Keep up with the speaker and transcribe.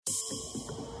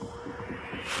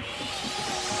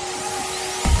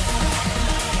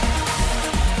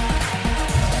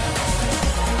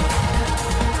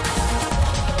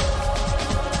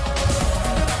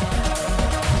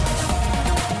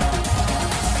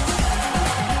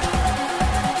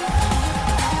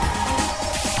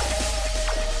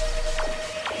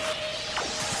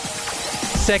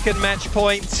Second match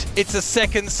point. It's a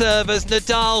second serve as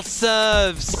Nadal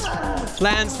serves.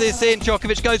 Lands this in.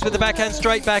 Djokovic goes with the backhand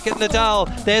straight back at Nadal.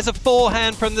 There's a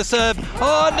forehand from the serve.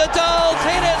 Oh, Nadal's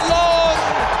hit it long!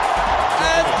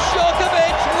 And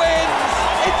Djokovic wins!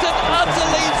 It's an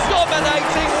utterly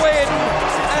dominating win!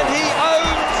 And he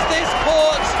owns this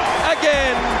court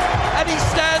again! And he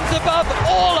stands above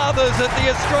all others at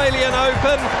the Australian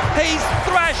Open. He's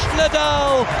thrashed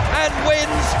Nadal and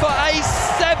wins for a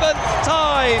seventh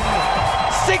time.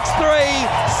 6-3,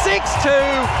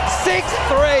 6-2,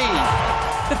 6-3.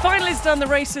 The final is done, the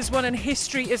race is won, and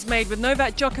history is made with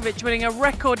Novak Djokovic winning a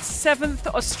record 7th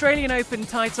Australian Open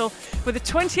title with a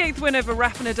 28th win over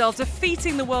Rafa Nadal,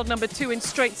 defeating the world number 2 in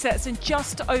straight sets in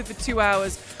just over 2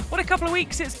 hours. What a couple of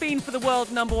weeks it's been for the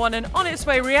world number 1, and on its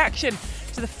way reaction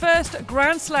to the first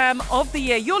Grand Slam of the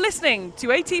year. You're listening to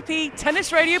ATP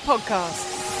Tennis Radio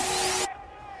Podcast.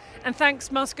 And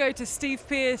thanks must go to Steve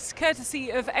Pearce, courtesy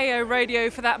of AO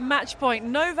Radio, for that match point.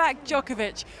 Novak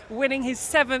Djokovic winning his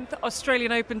 7th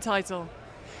Australian Open title.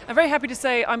 I'm very happy to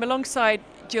say I'm alongside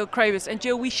Jill Craybas. And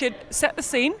Jill, we should set the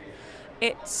scene.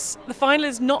 The final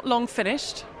is not long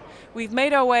finished. We've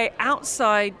made our way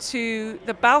outside to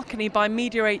the balcony by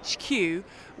Media HQ,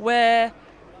 where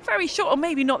very short, or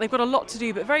maybe not, they've got a lot to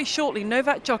do, but very shortly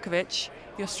Novak Djokovic,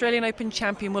 the Australian Open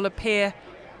champion, will appear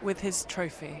with his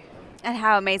trophy. And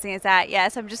how amazing is that?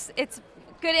 Yes, it's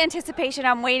good anticipation.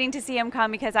 I'm waiting to see him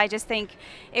come because I just think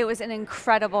it was an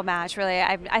incredible match, really.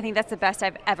 I think that's the best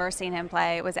I've ever seen him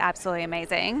play. It was absolutely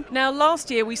amazing. Now, last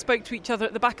year we spoke to each other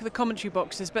at the back of the commentary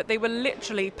boxes, but they were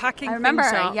literally packing things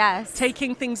up, yes,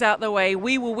 taking things out the way.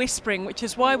 We were whispering, which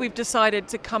is why we've decided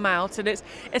to come out. And it's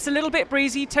a little bit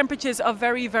breezy. Temperatures are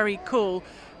very, very cool.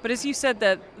 But as you said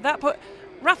there,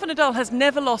 Rafa Nadal has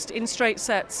never lost in straight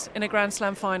sets in a Grand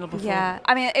Slam final before. Yeah,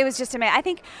 I mean, it was just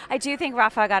amazing. I do think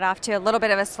Rafa got off to a little bit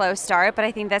of a slow start, but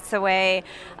I think that's the way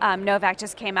Novak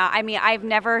just came out. I mean, I've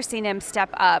never seen him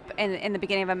step up in the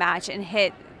beginning of a match and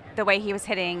hit the way he was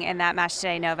hitting in that match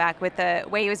today, Novak, with the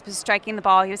way he was striking the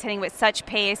ball. He was hitting with such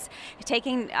pace,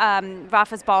 taking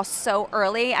Rafa's ball so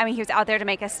early. I mean, he was out there to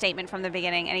make a statement from the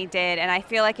beginning, and he did. And I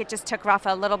feel like it just took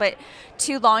Rafa a little bit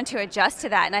too long to adjust to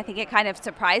that, and I think it kind of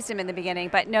surprised him in the beginning.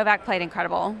 But Novak played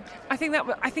incredible. I think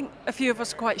a few of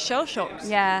us are quite shell-shocked.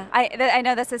 Yeah, I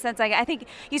know that's the sense. Like, I think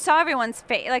you saw everyone's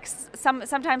face. Like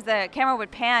sometimes the camera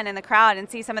would pan in the crowd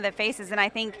and see some of the faces, and I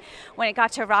think when it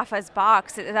got to Rafa's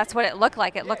box, that's what it looked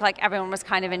like. It looked like everyone was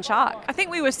kind of in shock. I think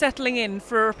we were settling in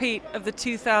for a repeat of the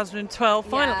 2012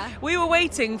 final. Yeah. We were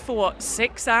waiting for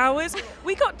 6 hours?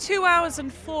 We got 2 hours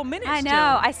and 4 minutes. I know. Jill.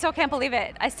 I still can't believe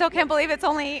it. It's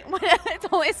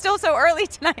still so early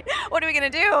tonight. What are we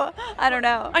going to do? I don't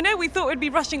know. I know we thought we'd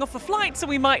be rushing off a flight, so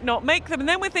we might not make them. And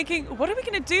then we're thinking, what are we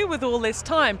going to do with all this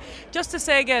time? Just to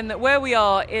say again that where we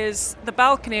are is the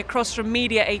balcony across from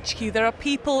Media HQ. There are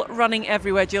people running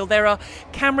everywhere, Jill. There are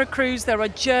camera crews, there are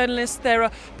journalists, there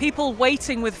are people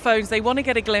waiting with phones. They want to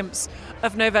get a glimpse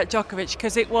of Novak Djokovic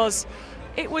because it was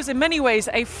in many ways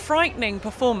a frightening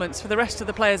performance for the rest of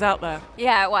the players out there.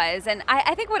 Yeah, it was. And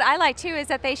I think what I like too is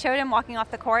that they showed him walking off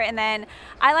the court, and then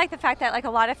I like the fact that like a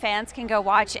lot of fans can go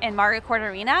watch in Margaret Court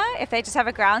Arena if they just have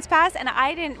a grounds pass, and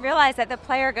I didn't realize that the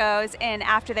player goes in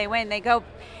after they win. They go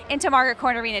into Margaret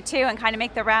Court Arena too and kind of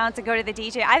make the rounds and go to the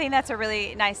DJ. I think that's a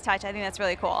really nice touch. I think that's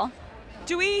really cool.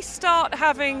 Do we start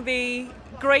having the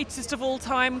greatest of all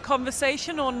time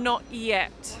conversation or not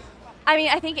yet? I mean,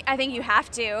 I think you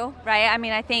have to, right? I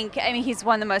mean, he's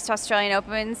won the most Australian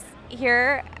Opens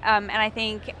here, and I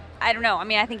think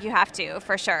you have to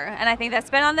for sure. And I think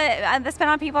that's been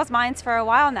on people's minds for a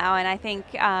while now. And I think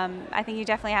you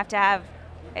definitely have to have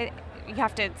it. You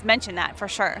have to mention that for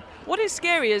sure. What is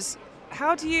scary is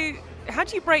how do you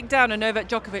break down a Novak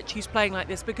Djokovic who's playing like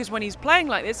this? Because when he's playing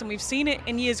like this, and we've seen it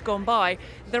in years gone by,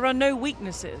 there are no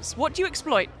weaknesses. What do you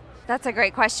exploit? That's a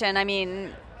great question. I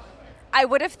mean, I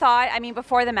would have thought,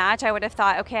 before the match,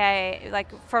 okay, like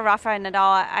for Rafa and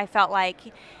Nadal, I felt like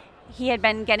he had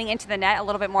been getting into the net a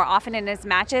little bit more often in his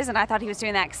matches, and I thought he was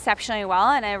doing that exceptionally well.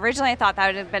 And I originally thought that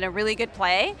would have been a really good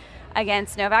play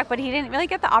against Novak, but he didn't really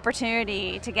get the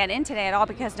opportunity to get in today at all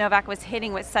because Novak was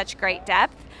hitting with such great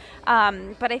depth.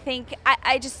 But I think,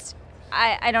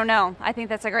 I don't know. I think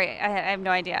that's I have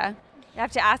no idea. You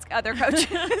have to ask other coaches,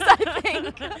 I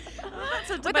think.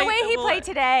 With the way he played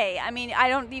today, I mean,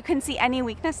 you couldn't see any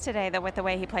weakness today with the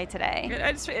way he played today.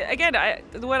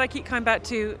 The word I keep coming back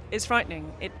to is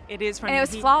frightening. It is frightening. And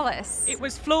it was flawless. It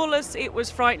was flawless. It was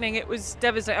frightening. It was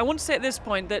devastating. I want to say at this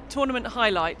point that tournament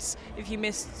highlights, if you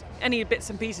missed any bits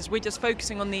and pieces, we're just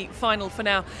focusing on the final for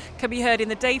now, can be heard in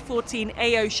the Day 14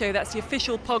 AO show. That's the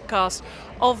official podcast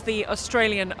of the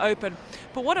Australian Open.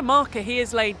 But what a marker he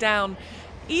has laid down.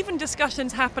 Even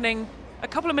discussions happening a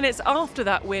couple of minutes after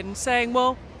that win saying,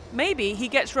 well, maybe he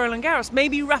gets Roland Garros.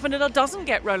 Maybe Rafa Nadal doesn't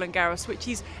get Roland Garros, which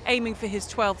he's aiming for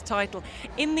his 12th title.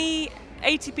 In the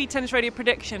ATP Tennis Radio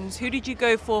predictions, who did you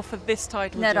go for this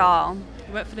title? Nadal.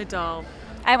 You went for Nadal.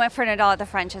 I went for Nadal at the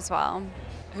French as well.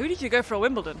 Who did you go for at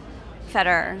Wimbledon?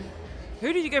 Federer.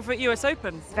 Who did you go for at US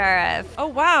Open? Zverev. Oh,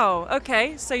 wow.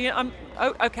 Okay. So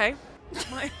okay.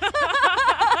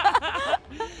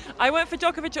 I went for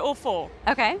Djokovic at all 4.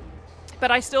 Okay. But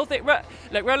I still think, look,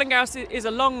 Roland Garros is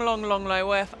a long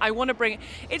way. I want to bring it.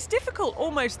 It's difficult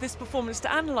almost this performance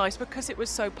to analyse because it was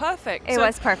so perfect. It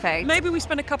was perfect. Maybe we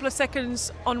spend a couple of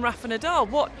seconds on Rafa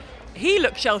Nadal. He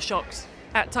looked shell-shocked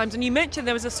at times. And you mentioned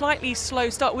there was a slightly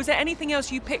slow start. Was there anything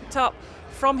else you picked up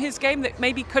from his game that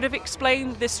maybe could have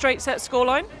explained this straight set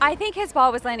scoreline? I think his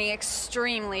ball was landing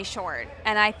extremely short,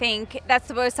 and I think that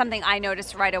was something I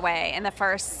noticed right away in the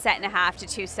first set and a half to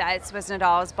 2 sets was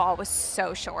Nadal's ball was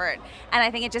so short, and I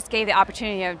think it just gave the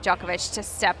opportunity of Djokovic to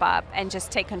step up and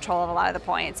just take control of a lot of the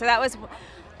points. So that was,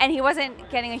 and he wasn't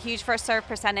getting a huge first serve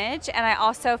percentage, and I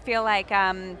also feel like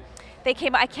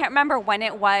I can't remember when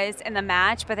it was in the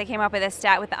match, but they came up with a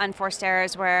stat with the unforced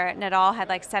errors where Nadal had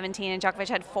like 17 and Djokovic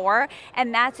had 4,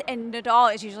 and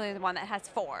Nadal is usually the one that has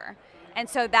 4. And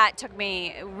so that took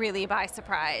me really by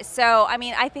surprise. So, I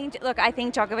mean, I think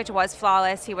Djokovic was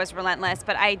flawless. He was relentless,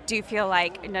 but I do feel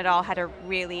like Nadal had a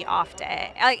really off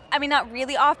day. Not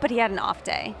really off, but he had an off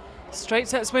day. Straight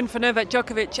sets win for Novak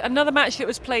Djokovic. Another match that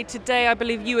was played today, I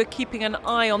believe you were keeping an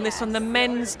eye on this on the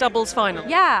men's doubles final.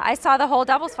 Yeah, I saw the whole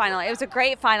doubles final. It was a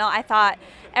great final. I thought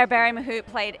Herbert and Mahut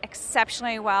played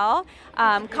exceptionally well.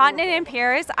 Continent and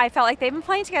Piers, I felt like they've been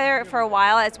playing together for a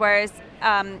while, whereas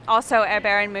also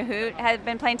Herbert and Mahut had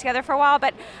been playing together for a while,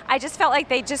 but I just felt like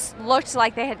they just looked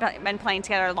like they had been playing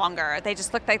together longer. They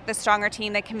just looked like the stronger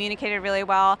team. They communicated really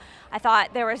well. I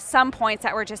thought there were some points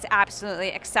that were just absolutely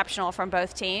exceptional from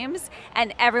both teams,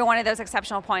 and every one of those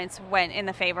exceptional points went in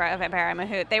the favor of Herbert and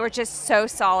Mahut. They were just so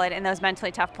solid in those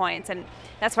mentally tough points, and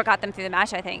that's what got them through the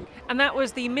match, I think. And that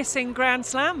was the missing Grand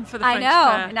Slam for the French pair.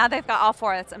 I know. Pair. Now they've got all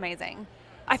 4. That's amazing.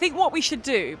 I think what we should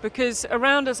do, because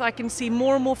around us I can see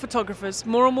more and more photographers,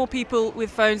 more and more people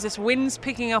with phones, this wind's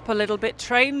picking up a little bit,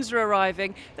 trains are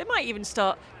arriving, they might even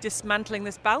start dismantling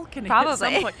this balcony Probably. at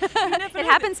some point. It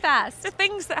happens fast. The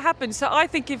things that happen. So I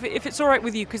think if it's all right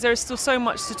with you, because there is still so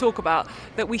much to talk about,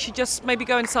 that we should just maybe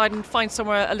go inside and find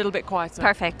somewhere a little bit quieter.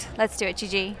 Perfect. Let's do it,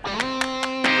 Gigi.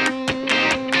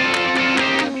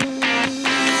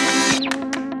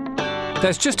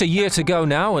 There's just a year to go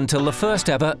now until the first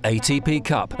ever ATP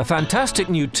Cup, a fantastic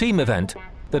new team event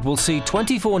that will see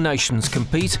 24 nations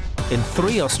compete in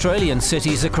 3 Australian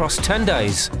cities across 10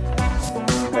 days.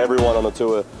 Everyone on the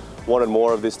tour wanted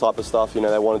more of this type of stuff.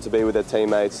 They wanted to be with their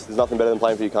teammates. There's nothing better than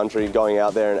playing for your country, going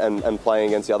out there and playing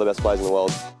against the other best players in the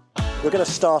world. We're going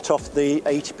to start off the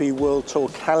ATP World Tour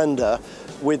calendar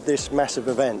with this massive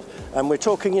event. And we're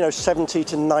talking, 70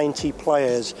 to 90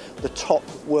 players, the top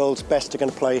world's best are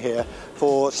going to play here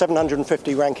for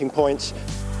 750 ranking points.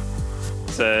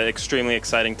 It's an extremely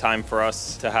exciting time for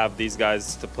us to have these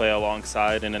guys to play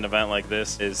alongside in an event like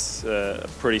this. Is a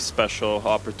pretty special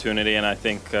opportunity, and I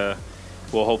think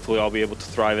we'll hopefully all be able to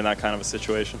thrive in that kind of a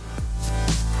situation.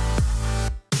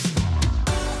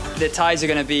 The ties are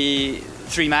going to be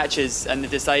 3 matches, and the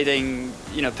deciding,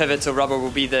 pivotal rubber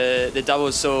will be the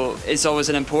doubles. So it's always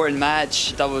an important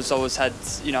match. Doubles always had,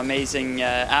 amazing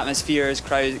atmospheres,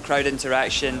 crowd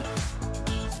interaction.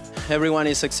 Everyone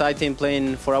is excited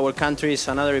playing for our countries.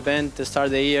 Another event to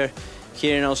start the year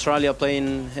here in Australia,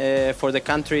 playing for the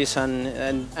countries,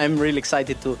 and I'm really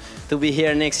excited to be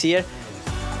here next year.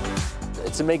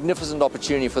 It's a magnificent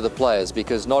opportunity for the players,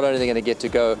 because not only are they going to get to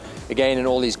go again in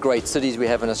all these great cities we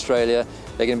have in Australia,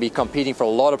 they're going to be competing for a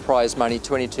lot of prize money,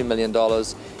 $22 million,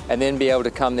 and then be able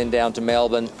to come then down to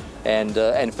Melbourne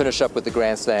and finish up with the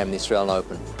Grand Slam, the Australian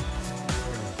Open.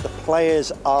 The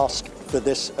players asked for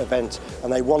this event,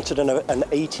 and they wanted an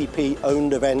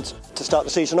ATP-owned event to start the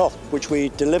season off, which we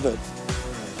delivered.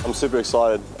 I'm super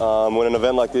excited. When an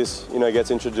event like this,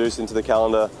 gets introduced into the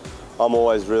calendar, I'm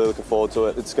always really looking forward to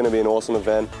it. It's going to be an awesome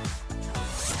event.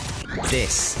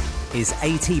 This is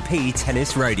ATP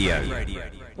Tennis Radio.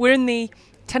 We're in the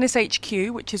Tennis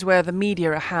HQ, which is where the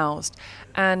media are housed,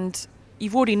 and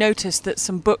you've already noticed that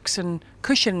some books and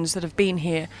cushions that have been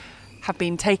here have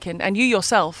been taken, and you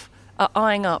yourself are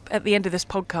eyeing up at the end of this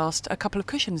podcast a couple of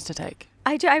cushions to take.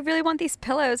 I do. I really want these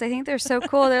pillows. I think they're so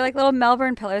cool. They're like little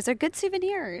Melbourne pillows. They're good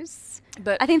souvenirs.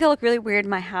 But I think they'll look really weird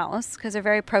in my house because they're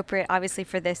very appropriate, obviously,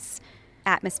 for this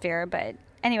atmosphere. But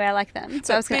anyway, I like them.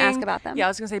 So I was going to ask about them. Yeah, I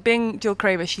was going to say, being Jill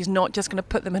Craybas, she's not just going to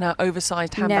put them in her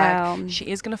oversized handbag. No. She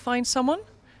is going to find someone.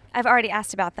 I've already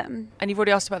asked about them. And you've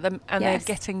already asked about them, and Yes.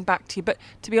 they're getting back to you. But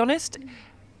to be honest,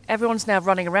 everyone's now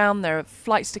running around. There are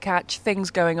flights to catch,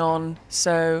 things going on.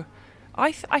 So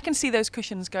I can see those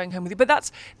cushions going home with you. But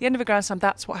that's the end of a Grand Slam.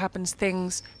 That's what happens.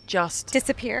 Things just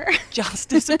disappear.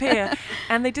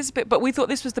 And they disappear. But we thought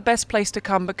this was the best place to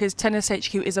come because Tennis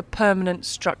HQ is a permanent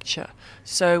structure.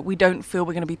 So we don't feel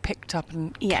we're going to be picked up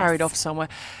and carried off somewhere.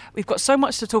 We've got so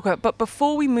much to talk about. But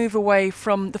before we move away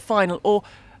from the final, or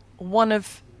one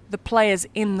of the players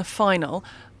in the final,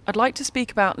 I'd like to speak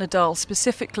about Nadal,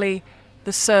 specifically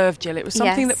the serve, Jill. It was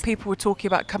something that people were talking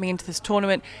about coming into this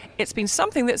tournament. It's been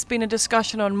something that's been a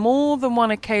discussion on more than one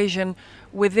occasion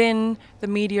within the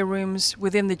media rooms,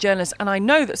 within the journalists. And I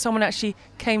know that someone actually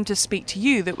came to speak to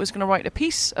you that was going to write a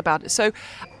piece about it. So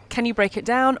can you break it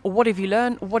down? What have you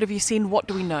learned? What have you seen? What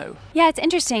do we know? Yeah, it's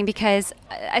interesting because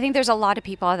I think there's a lot of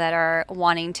people that are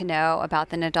wanting to know about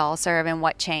the Nadal serve and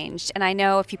what changed. And I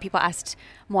know a few people asked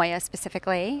Moya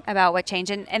specifically about what changed,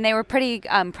 and they were pretty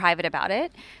private about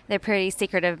it. They're pretty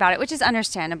secretive about it, which is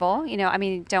understandable. You know, I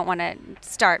mean, don't want to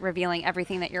start revealing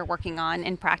everything that you're working on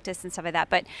in practice and stuff like that.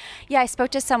 But yeah, I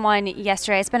spoke to someone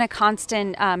yesterday. It's been a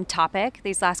constant topic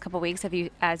these last couple of weeks,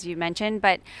 as you mentioned.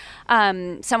 But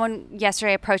someone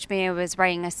yesterday approached me and was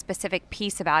writing a specific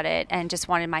piece about it and just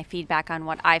wanted my feedback on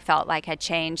what I felt like had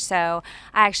changed. So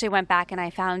I actually went back and I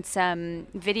found some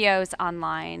videos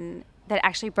online that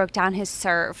actually broke down his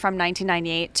serve from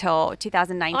 1998 till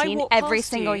 2019 every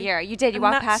single year. You did. You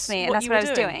walked past me, and that's what I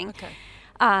was doing. Okay.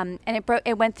 And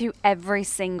it went through every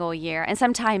single year, and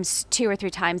sometimes 2 or 3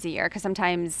 times a year, because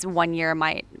sometimes one year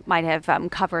might have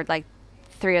covered like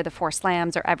 3 of the 4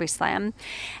 slams or every slam.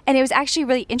 And it was actually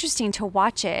really interesting to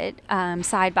watch it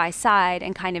side by side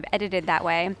and kind of edited that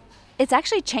way. It's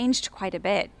actually changed quite a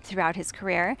bit throughout his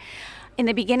career. In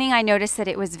the beginning, I noticed that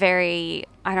it was very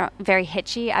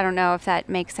hitchy. I don't know if that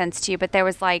makes sense to you, but there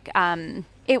was like,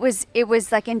 it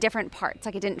was like in different parts,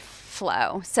 like it didn't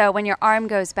flow. So when your arm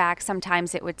goes back,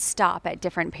 sometimes it would stop at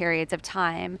different periods of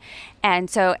time. And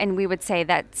we would say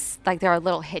that's like there are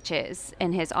little hitches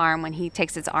in his arm when he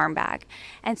takes his arm back.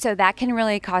 And so that can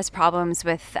really cause problems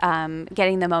with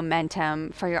getting the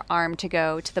momentum for your arm to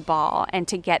go to the ball and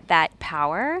to get that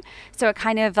power. So it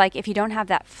kind of like if you don't have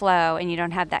that flow and you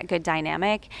don't have that good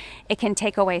dynamic, it can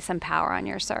take away some power on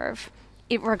your serve,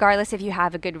 regardless if you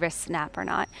have a good wrist snap or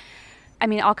not. I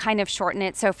mean, I'll kind of shorten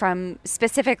it. So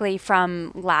specifically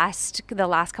from the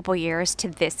last couple years to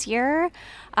this year,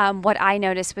 what I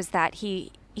noticed was that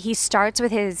he starts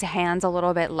with his hands a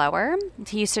little bit lower.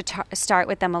 He used to start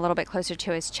with them a little bit closer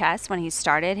to his chest when he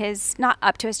started not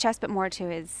up to his chest, but more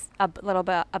to a little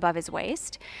bit above his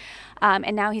waist.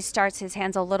 And now he starts his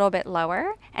hands a little bit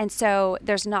lower. And so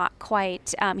there's not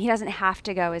quite, he doesn't have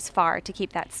to go as far to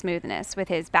keep that smoothness with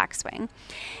his backswing.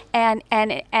 And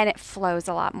it flows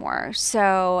a lot more.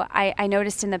 So I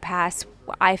noticed in the past,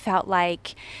 I felt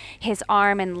like his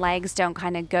arm and legs don't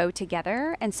kind of go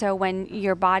together. And so when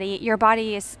your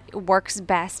body works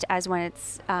best as when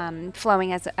it's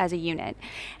flowing as a unit.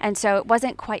 And so it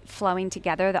wasn't quite flowing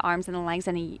together, the arms and the legs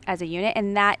as a unit.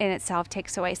 And that in itself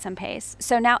takes away some pace.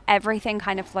 So now everything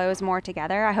kind of flows more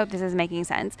together. I hope this is making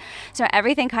sense. So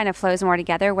everything kind of flows more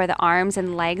together where the arms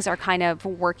and legs are kind of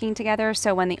working together.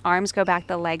 So when the arms go back,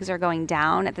 the legs are going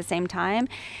down at the same time.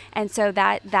 And so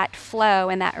that flow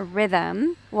and that rhythm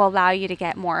will allow you to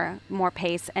get more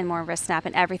pace and more wrist snap,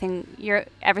 and everything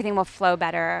will flow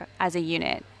better as a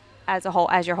unit, as a whole,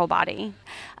 as your whole body.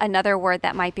 Another word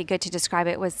that might be good to describe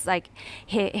it was like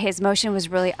his motion was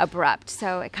really abrupt.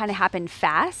 So it kind of happened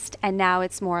fast, and now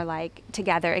it's more like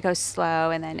together. It goes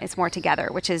slow, and then it's more together,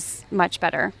 which is much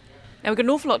better. Now, we've got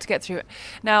an awful lot to get through.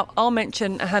 Now, I'll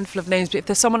mention a handful of names, but if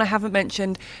there's someone I haven't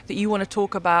mentioned that you want to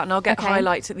talk about, and I'll get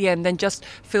highlights at the end, then just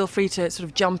feel free to sort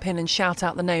of jump in and shout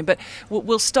out the name. But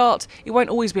we'll start, it won't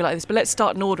always be like this, but let's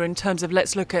start in order in terms of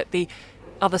let's look at the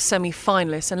other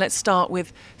semi-finalists, and let's start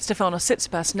with Stefanos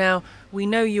Tsitsipas. Now, we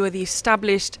know you are the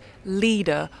established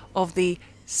leader of the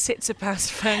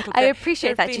Tsitsipas fan club. I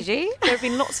appreciate that, Gigi. There have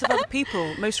been lots of other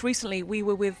people. Most recently, we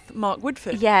were with Mark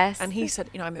Woodford. Yes. And he said,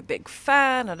 I'm a big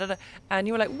fan. And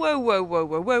you were like,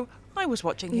 whoa. I was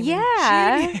watching him.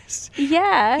 Yeah. Genius.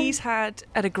 Yeah. He's had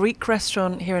at a Greek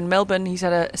restaurant here in Melbourne, he's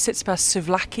had a Tsitsipas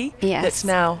souvlaki that's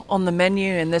now on the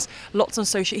menu, and there's lots on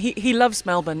social. He loves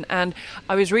Melbourne, and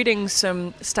I was reading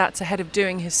some stats ahead of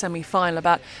doing his semi-final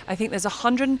about, I think there's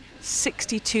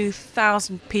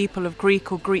 162,000 people of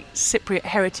Greek or Greek Cypriot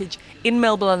heritage in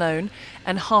Melbourne alone,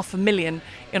 and 500,000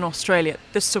 in Australia.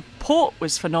 The support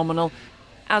was phenomenal,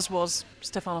 as was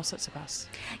Stefanos Tsitsipas.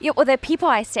 Yeah, well, the people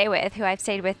I stay with, who I've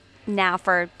stayed with now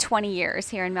for 20 years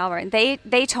here in Melbourne,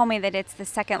 they told me that it's the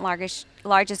second largest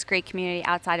Greek community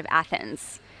outside of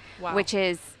Athens, which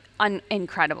is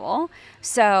incredible.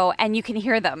 So, and you can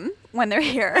hear them when they're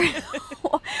here,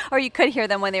 or you could hear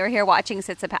them when they were here watching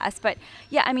Tsitsipas. But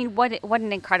yeah, I mean, what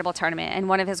an incredible tournament! And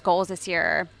one of his goals this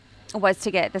year was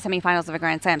to get the semifinals of a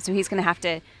Grand Slam. So he's going to have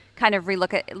to kind of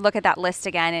look at that list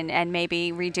again and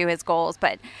maybe redo his goals.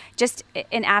 But just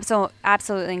an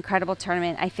absolutely incredible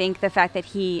tournament. I think the fact that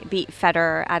he beat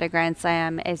Federer at a Grand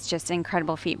Slam is just an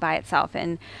incredible feat by itself.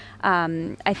 And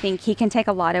I think he can take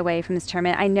a lot away from this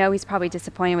tournament. I know he's probably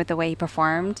disappointed with the way he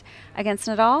performed against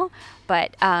Nadal,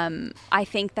 but I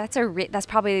think that's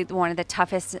probably one of the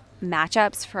toughest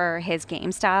matchups for his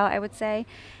game style, I would say.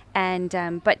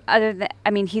 And but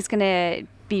he's going to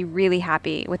be really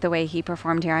happy with the way he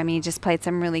performed here. I mean, he just played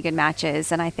some really good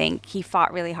matches, and I think he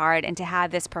fought really hard. And to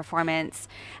have this performance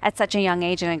at such a young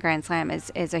age in a Grand Slam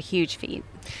is a huge feat.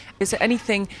 Is there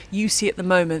anything you see at the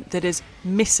moment that is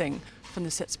missing from the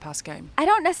Tsitsipas game? I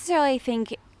don't necessarily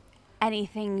think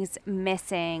anything's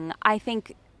missing. I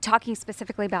think, talking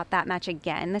specifically about that match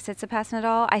again, the Tsitsipas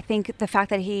Nadal, I think the fact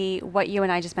that what you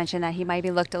and I just mentioned, that he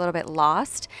maybe looked a little bit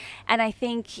lost. And I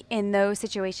think in those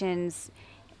situations,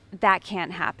 that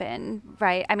can't happen,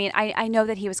 right? I mean, I know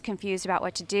that he was confused about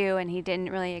what to do, and he didn't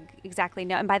really exactly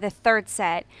know. And by the third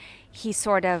set,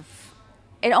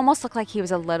 it almost looked like he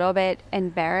was a little bit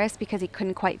embarrassed because he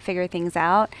couldn't quite figure things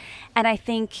out. And I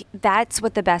think that's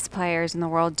what the best players in the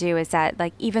world do, is that,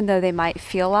 like, even though they might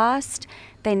feel lost,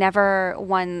 they never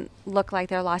look like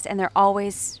they're lost, and they're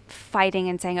always fighting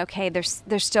and saying, okay,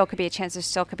 there still could be a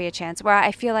chance, Where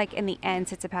I feel like in the end,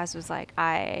 Tsitsipas was like,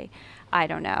 I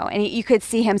don't know. And you could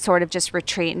see him sort of just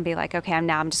retreat and be like, okay,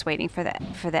 I'm just waiting for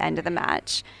the end of the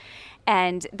match.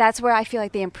 And that's where I feel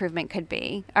like the improvement could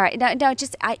be. All right,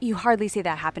 you hardly see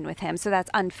that happen with him, so that's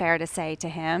unfair to say to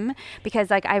him, because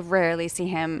like I rarely see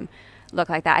him look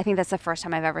like that. I think that's the first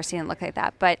time I've ever seen him look like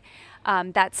that. But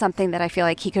that's something that I feel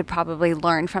like he could probably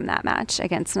learn from that match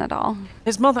against Nadal.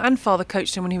 His mother and father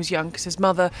coached him when he was young, because his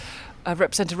mother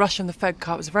represented Russia in the Fed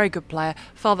Cup, was a very good player.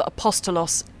 Father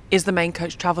Apostolos is the main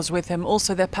coach, travels with him.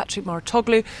 Also, there, Patrick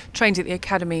Mouratoglou trains at the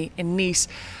academy in Nice.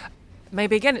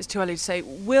 Maybe again it's too early to say.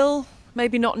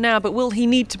 Maybe not now, but will he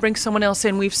need to bring someone else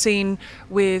in? We've seen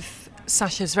with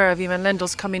Sasha Zverev, Ivan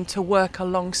Lendl's come in to work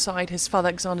alongside his father,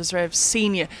 Alexander Zverev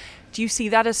Sr. Do you see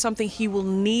that as something he will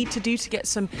need to do to get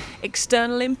some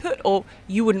external input, or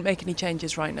you wouldn't make any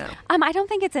changes right now? I don't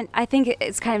think I think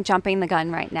it's kind of jumping the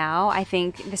gun right now. I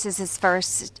think this is his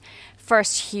first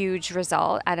huge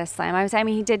result at a slam. I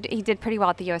mean, he did pretty well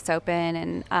at the U.S.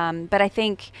 Open, and but I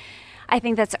think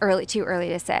that's too early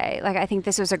to say. Like, I think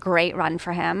this was a great run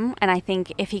for him, and I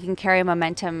think if he can carry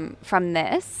momentum from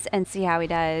this and see how he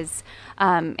does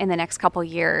in the next couple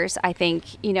years, I think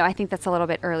that's a little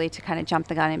bit early to kind of jump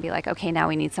the gun and be like, okay, now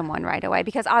we need someone right away,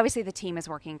 because obviously the team is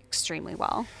working extremely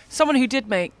well. Someone who did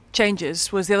make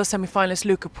changes was the other semi-finalist,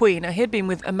 Luca Pouille. Now, he had been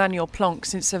with Emmanuel Planck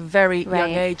since a very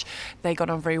young age. They got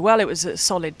on very well. It was a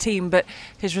solid team, but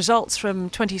his results from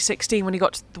 2016, when he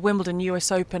got to the Wimbledon US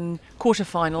Open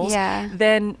quarterfinals,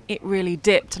 then it really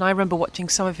dipped. And I remember watching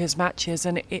some of his matches,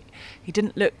 and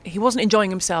he wasn't enjoying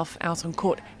himself out on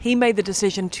court. He made the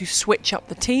decision to switch up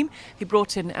the team. He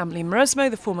brought in Amelie Mauresmo,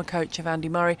 the former coach of Andy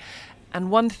Murray. And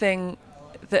one thing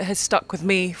that has stuck with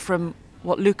me from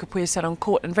what Luca Pouille said on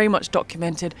court, and very much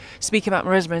documented, speaking about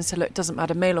Mauresmo, and said, look, it doesn't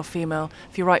matter, male or female,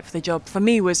 if you're right for the job. For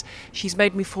me, was she's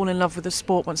made me fall in love with the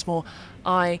sport once more.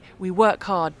 We work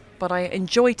hard, but I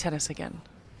enjoy tennis again.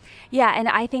 Yeah, and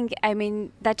I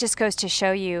mean, that just goes to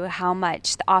show you how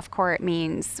much the off-court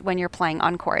means when you're playing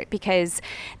on-court, because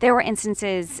there were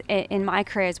instances in my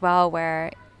career as well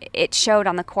where it showed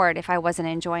on the court if I wasn't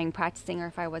enjoying practicing, or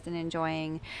if I wasn't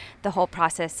enjoying the whole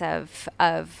process of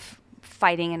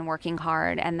fighting and working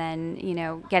hard, and then,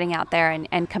 getting out there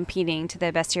and competing to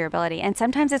the best of your ability. And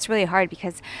sometimes it's really hard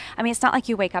because, I mean, it's not like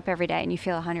you wake up every day and you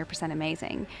feel 100%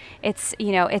 amazing. It's,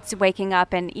 it's waking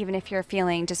up, and even if you're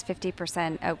feeling just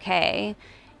 50% okay,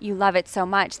 you love it so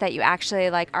much that you actually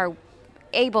are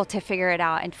able to figure it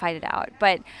out and fight it out.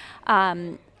 But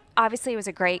obviously it was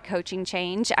a great coaching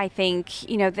change. I think,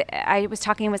 I was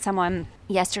talking with someone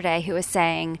yesterday who was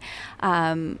saying,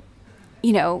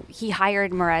 he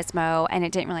hired Mauresmo and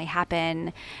it didn't really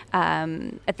happen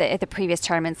at the previous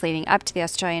tournaments leading up to the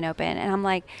Australian Open. And I'm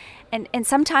like, and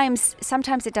sometimes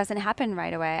it doesn't happen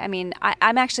right away. I mean, I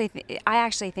actually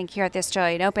think here at the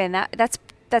Australian Open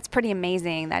that's pretty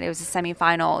amazing that it was the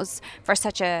semifinals for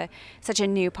such a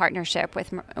new partnership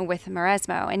with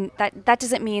Mauresmo, and that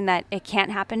doesn't mean that it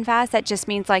can't happen fast. That just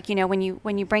means when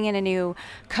you bring in a new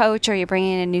coach or you bring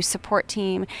in a new support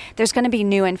team, there's going to be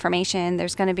new information.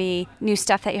 There's going to be new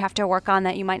stuff that you have to work on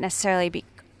that you might necessarily be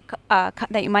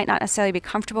that you might not necessarily be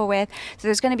comfortable with. So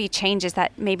there's going to be changes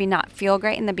that maybe not feel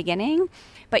great in the beginning,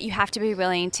 but you have to be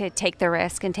willing to take the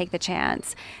risk and take the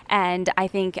chance. And I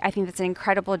think that's an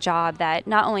incredible job that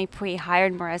not only Pui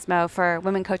hired Mauresmo for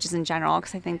women coaches in general,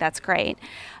 because I think that's great,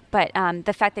 but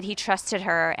the fact that he trusted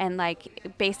her and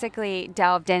basically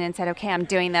delved in and said, okay, I'm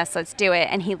doing this, let's do it.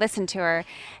 And he listened to her,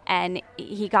 and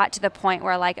he got to the point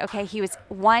where okay, he was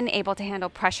able to handle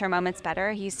pressure moments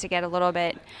better. He used to get a little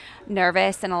bit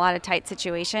nervous in a lot of tight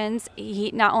situations.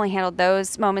 He not only handled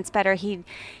those moments better, he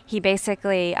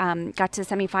basically got to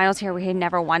the semifinals here where he had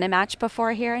never won a match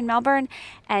before here in Melbourne.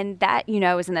 And that,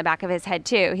 was in the back of his head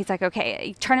too. He's like,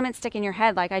 okay, tournaments stick in your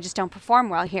head, I just don't perform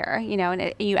well here,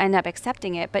 and you end up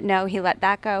accepting it. But no, he let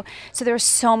that go. So there were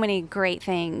so many great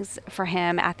things for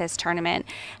him at this tournament.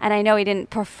 And I know he didn't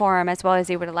perform as well as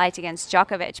he would have liked against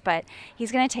Djokovic, but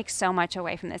he's going to take so much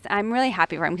away from this. I'm really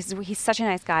happy for him because he's such a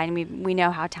nice guy, and we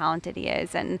know how talented he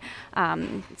is. And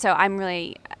so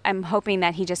I'm hoping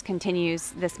that he just continues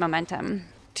this momentum.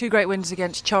 2 great wins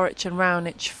against Coric and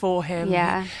Raonic for him.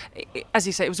 Yeah. As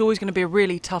you say, it was always going to be a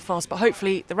really tough ask, but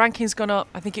hopefully the ranking's gone up.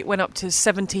 I think it went up to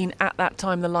 17 at that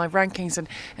time, the live rankings,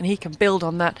 and he can build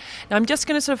on that. Now, I'm just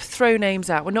going to sort of throw names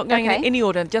out. We're not going in any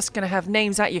order, just going to have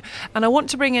names at you. And I want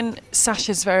to bring in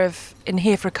Sasha Zverev in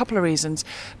here for a couple of reasons,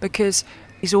 because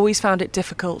he's always found it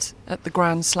difficult at the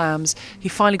Grand Slams. He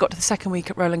finally got to the second week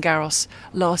at Roland Garros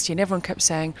last year, and everyone kept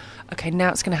saying, okay, now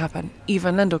it's going to happen.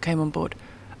 Ivan Lendl came on board.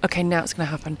 Okay, now it's going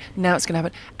to happen. Now it's going to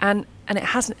happen. And it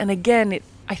hasn't. And again,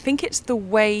 I think it's the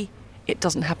way it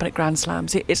doesn't happen at Grand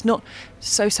Slams. It's not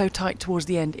so tight towards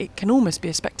the end. It can almost be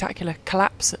a spectacular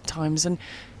collapse at times. And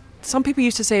some people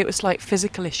used to say it was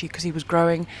physical issue because he was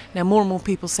growing. Now more and more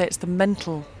people say it's the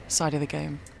mental side of the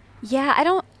game. Yeah, I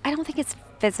don't think it's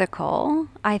physical.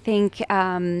 I think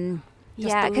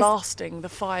lasting the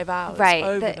 5 hours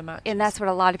over the matches. And that's what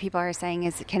a lot of people are saying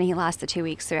is, can he last the 2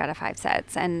 weeks, 3 out of 5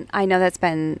 sets? And I know that's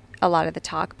been a lot of the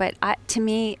talk, but to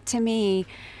me,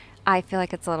 I feel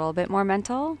like it's a little bit more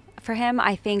mental for him.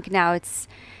 I think now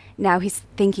he's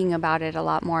thinking about it a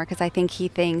lot more, because I think he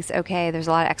thinks, okay, there's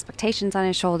a lot of expectations on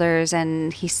his shoulders,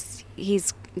 and he's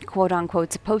quote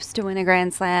unquote supposed to win a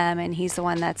Grand Slam, and he's the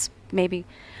one that's maybe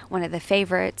one of the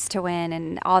favorites to win,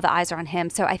 and all the eyes are on him.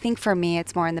 So I think for me,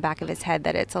 it's more in the back of his head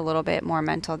that it's a little bit more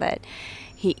mental, that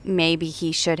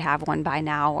he should have one by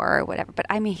now or whatever. But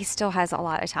I mean, he still has a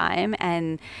lot of time,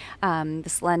 and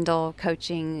this Lendl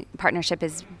coaching partnership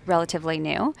is relatively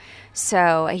new,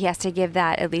 so he has to give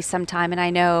that at least some time. And I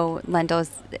know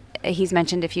he's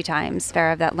mentioned a few times,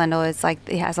 Zverev, that Lendl is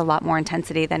he has a lot more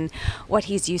intensity than what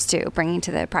he's used to bringing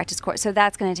to the practice court. So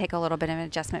that's going to take a little bit of an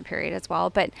adjustment period as well.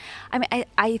 But I mean,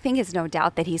 I think it's no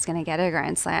doubt that he's going to get a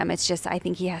Grand Slam. It's just, I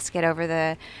think he has to get over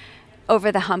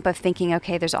the hump of thinking,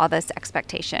 okay, there's all this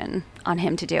expectation on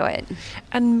him to do it.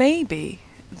 And maybe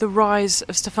the rise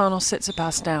of Stefanos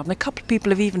Tsitsipas now, and a couple of people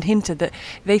have even hinted that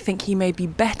they think he may be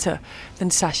better than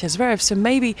Sasha Zverev. So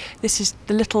maybe this is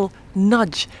the little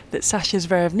nudge that Sasha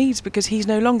Zverev needs, because he's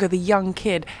no longer the young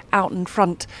kid out in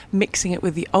front mixing it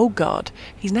with the old guard.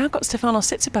 He's now got Stefanos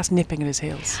Tsitsipas nipping at his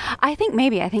heels. I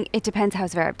think it depends how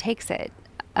Zverev takes it.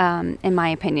 In my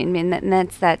opinion, I mean,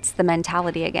 that's the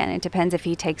mentality again. It depends if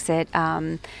he takes it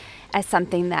as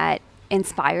something that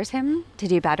inspires him to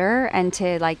do better and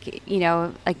to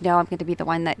no, I'm going to be the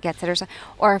one that gets it,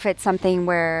 or if it's something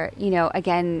where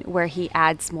again where he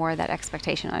adds more of that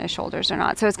expectation on his shoulders or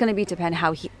not. So it's going to depend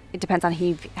how he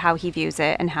views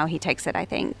it and how he takes it. I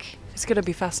think it's going to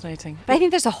be fascinating. But I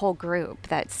think there's a whole group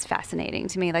that's fascinating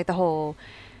to me.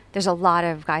 There's a lot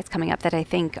of guys coming up that I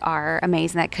think are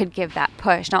amazing that could give that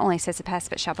push. Not only Tsitsipas,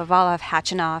 but Shapovalov,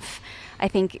 Khachanov. I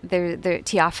think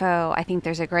Tiafoe. I think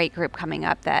there's a great group coming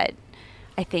up that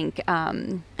I think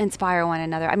inspire one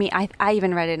another. I mean, I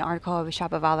even read an article of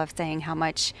Shapovalov saying how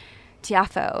much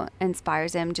Tiafoe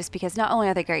inspires him, just because not only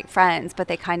are they great friends, but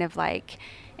they kind of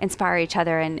inspire each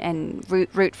other and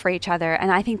root for each other.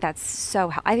 And I think that's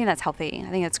healthy. I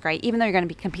think that's great. Even though you're going to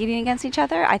be competing against each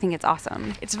other, I think it's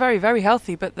awesome. It's very, very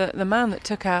healthy. But the man that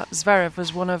took out Zverev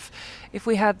was one of, if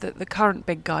we had the current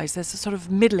big guys, there's a sort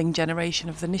of middling generation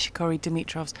of the Nishikori,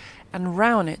 Dimitrovs and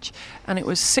Raonic. And it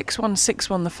was 6-1,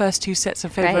 6-1 the first 2 sets in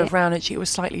favour of Raonic. It was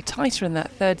slightly tighter in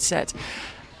that third set.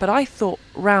 But I thought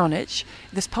Raonic,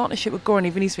 this partnership with Goran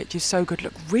Ivanisevic is so good,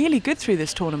 looked really good through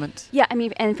this tournament. Yeah, I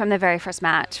mean, and from the very first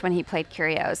match when he played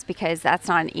Kyrgios, because that's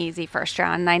not an easy first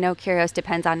round. And I know Kyrgios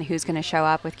depends on who's going to show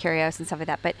up with Kyrgios and stuff like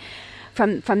that. But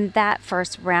from that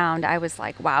first round, I was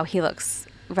like, wow,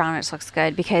 Raonic looks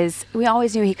good, because we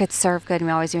always knew he could serve good and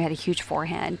we always knew he had a huge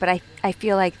forehand. But I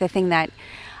feel like the thing that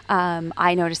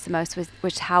I noticed the most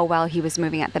was how well he was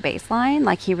moving at the baseline.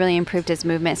 Like, he really improved his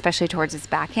movement, especially towards his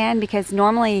backhand, because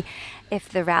normally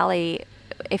if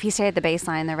he stayed at the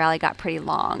baseline, the rally got pretty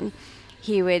long,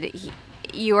 you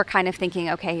were kind of thinking,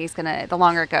 okay, the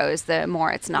longer it goes, the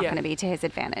more it's not going to be to his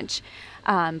advantage.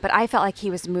 But I felt like he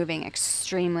was moving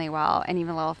extremely well and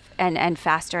even a little and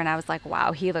faster. And I was like,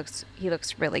 wow, he looks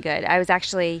really good. I was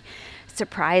actually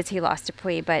surprised he lost to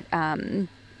Pouille, but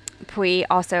Pouille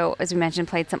also, as we mentioned,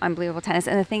 played some unbelievable tennis.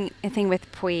 And the thing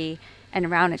with Pouille and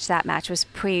Raonic, that match, was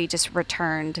Pouille just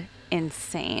returned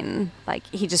insane. Like,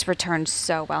 he just returned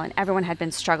so well, and everyone had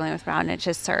been struggling with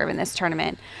Raonic's serve in this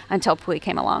tournament until Pouille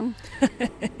came along.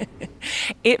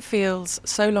 It feels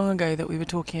so long ago that we were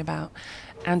talking about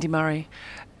Andy Murray,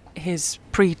 his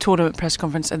pre-tournament press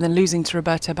conference, and then losing to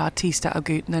Roberto Bautista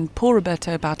Agut, and then poor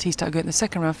Roberto Bautista Agut in the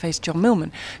second round faced John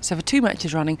Millman. So for 2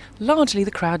 matches running, largely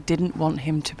the crowd didn't want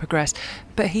him to progress,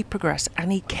 but he progressed,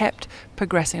 and he kept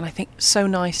progressing. And I think so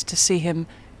nice to see him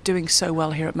doing so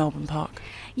well here at Melbourne Park.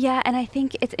 Yeah, and I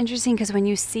think it's interesting because when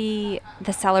you see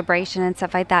the celebration and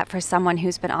stuff like that for someone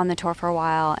who's been on the tour for a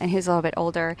while and who's a little bit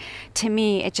older, to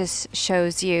me it just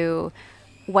shows you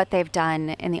what they've done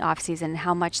in the off season,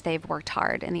 how much they've worked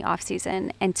hard in the off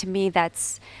season. And to me,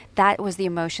 that was the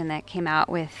emotion that came out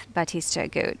with Bautista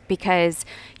Agut, because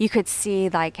you could see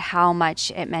like how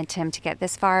much it meant to him to get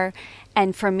this far.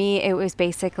 And for me, it was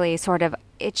basically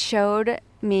it showed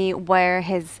me where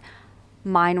his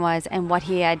mind was and what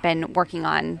he had been working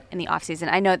on in the off season.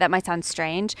 I know that might sound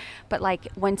strange, but like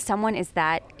when someone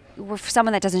that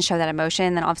doesn't show that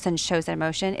emotion, then all of a sudden shows that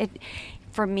emotion,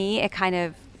 for me, it kind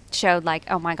of showed like,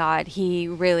 oh my God, he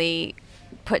really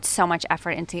put so much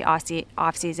effort into the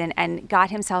off season and got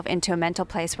himself into a mental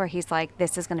place where he's like,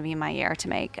 this is going to be my year to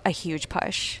make a huge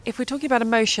push. If we're talking about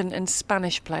emotion and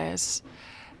Spanish players,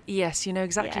 yes, you know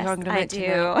exactly who I'm going to mention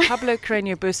now. Pablo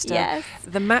Carreño Busta. Yes.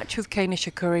 The match with Kei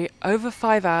Nishikori, over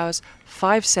 5 hours,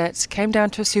 5 sets, came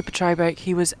down to a super tiebreak.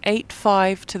 He was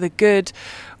 8-5 to the good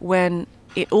when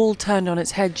it all turned on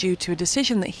its head due to a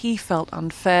decision that he felt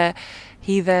unfair.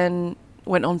 He then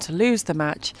went on to lose the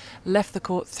match, left the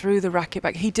court, threw the racket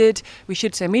back. He did, we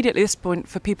should say immediately at this point,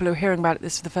 for people who are hearing about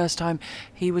this for the first time,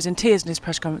 he was in tears in his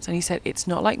press conference and he said, it's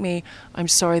not like me, I'm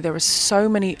sorry, there are so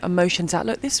many emotions out.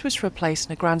 Look, this was for a place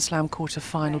in a Grand Slam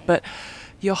quarter-final, but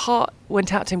your heart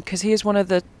went out to him because he is one of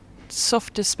the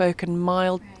softest spoken,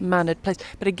 mild-mannered players.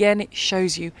 But again, it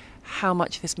shows you how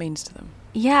much this means to them.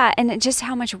 Yeah, and just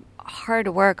how much hard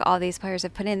work all these players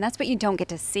have put in. That's what you don't get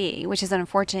to see, which is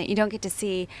unfortunate. You don't get to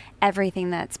see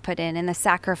everything that's put in and the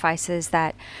sacrifices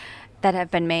that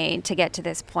have been made to get to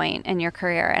this point in your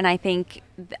career. And I think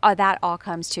that all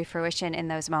comes to fruition in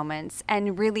those moments.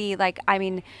 And really, like, I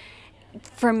mean,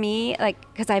 for me, like,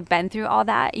 because I've been through all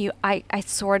that, I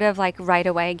sort of like right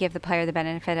away give the player the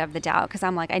benefit of the doubt, because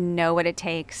I'm like, I know what it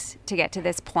takes to get to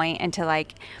this point and to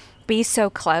like be so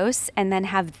close and then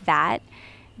have that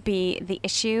be the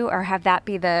issue, or have that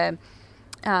be the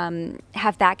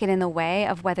have that get in the way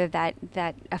of whether that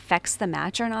affects the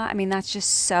match or not. I mean, that's just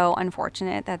so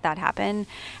unfortunate that happened,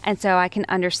 and so I can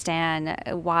understand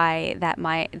why that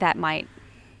might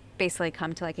basically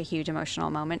come to like a huge emotional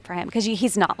moment for him, because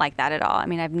he's not like that at all. I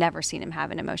mean, I've never seen him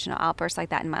have an emotional outburst like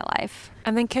that in my life.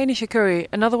 And then Kei Nishikori,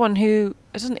 another one who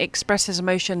doesn't express his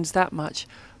emotions that much.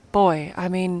 Boy, I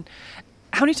mean,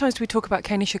 how many times do we talk about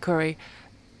Kei Nishikori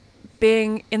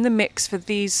being in the mix for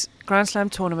these Grand Slam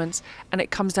tournaments, and it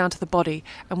comes down to the body,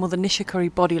 and will the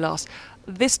Nishikori body last?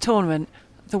 This tournament,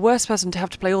 the worst person to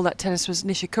have to play all that tennis was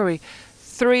Nishikori.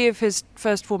 3 of his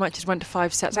first 4 matches went to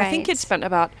 5 sets. Right. I think he'd spent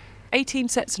about 18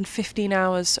 sets and 15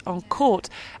 hours on court,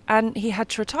 and he had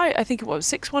to retire. I think it was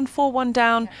 6-1, 4-1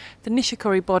 down. The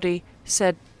Nishikori body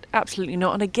said absolutely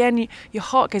not. And again, your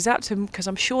heart goes out to him, because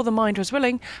I'm sure the mind was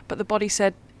willing, but the body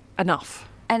said enough.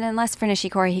 And unless for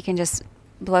Nishikori, he can just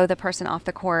blow the person off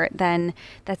the court, then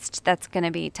that's going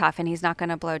to be tough, and he's not going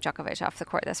to blow Djokovic off the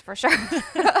court, that's for sure.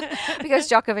 Because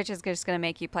Djokovic is just going to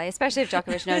make you play, especially if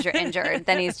Djokovic knows you're injured,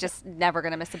 then he's just never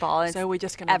going to miss a ball. So we're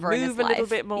just going to move a little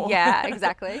bit more. Yeah,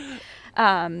 exactly.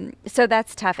 So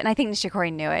that's tough, and I think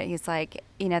Nishikori knew it. He's like,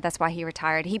 that's why he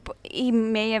retired. He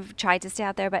may have tried to stay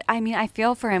out there, but I mean, I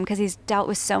feel for him because he's dealt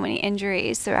with so many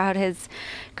injuries throughout his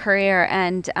career,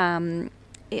 and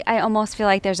I almost feel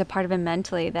like there's a part of him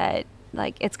mentally that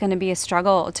like it's going to be a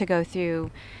struggle to go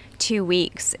through 2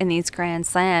 weeks in these Grand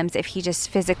Slams if he just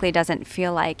physically doesn't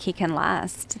feel like he can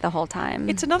last the whole time.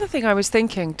 It's another thing I was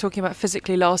thinking, talking about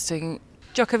physically lasting.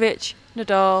 Djokovic,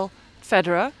 Nadal,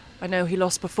 Federer, I know he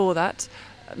lost before that.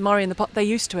 Murray in the pot, they're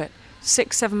used to it.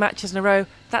 6-7 matches in a row,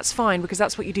 that's fine because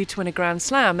that's what you do to win a Grand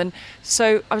Slam. And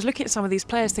so I was looking at some of these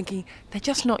players thinking they're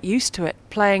just not used to it,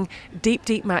 playing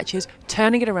deep matches,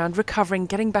 turning it around, recovering,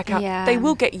 getting back out. Yeah. They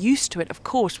will get used to it, of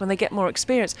course, when they get more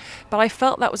experience. But I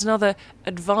felt that was another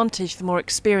advantage the more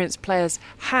experienced players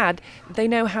had. They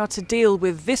know how to deal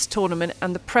with this tournament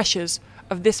and the pressures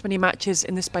of this many matches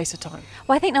in this space of time.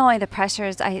 Well, I think not only the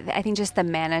pressures, I think just the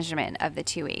management of the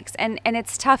 2 weeks. And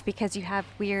it's tough because you have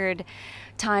weird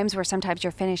times where sometimes you're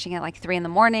finishing at like 3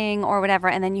 a.m. or whatever,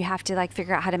 and then you have to like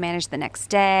figure out how to manage the next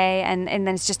day, and then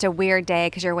it's just a weird day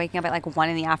because you're waking up at like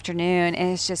 1 p.m, and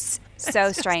it's just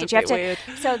so strange. You have to weird.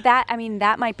 So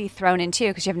that might be thrown in too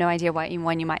because you have no idea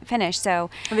when you might finish. So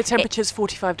and the temperature's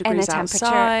 45 degrees and the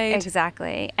outside.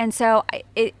 Exactly. And so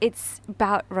it's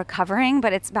about recovering,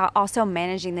 but it's about also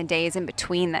managing the days in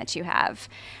between that you have,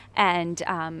 and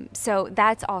so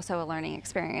that's also a learning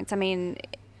experience. I mean,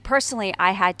 personally,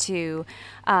 I had to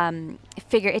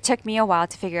it took me a while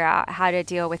to figure out how to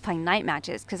deal with playing night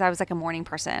matches because I was like a morning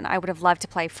person. I would have loved to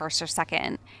play first or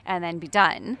second and then be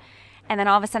done. And then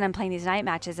all of a sudden I'm playing these night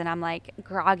matches and I'm like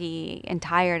groggy and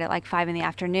tired at like 5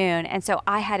 p.m. And so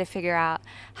I had to figure out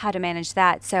how to manage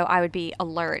that so I would be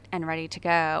alert and ready to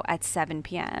go at 7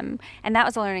 p.m. And that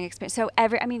was a learning experience. So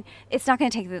it's not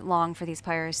going to take that long for these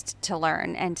players to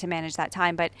learn and to manage that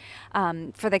time. But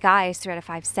for the guys, 3 out of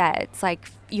 5 sets, like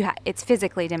it's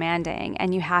physically demanding,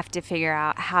 and you have to figure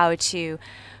out how to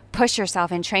push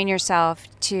yourself and train yourself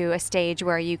to a stage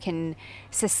where you can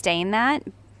sustain that,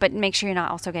 but make sure you're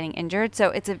not also getting injured.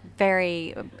 So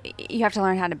you have to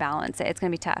learn how to balance it. It's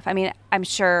going to be tough. I mean,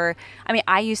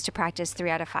 I used to practice 3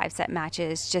 out of 5 set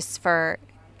matches just for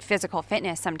physical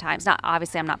fitness sometimes.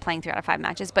 Obviously I'm not playing 3 out of 5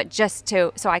 matches, but just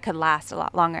so I could last a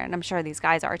lot longer. And I'm sure these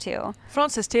guys are too.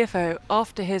 Frances Tiafoe,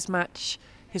 after his match,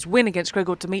 his win against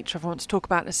Grigor Dimitrov, I want to talk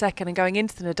about in a second, and going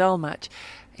into the Nadal match,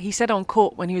 he said on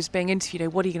court when he was being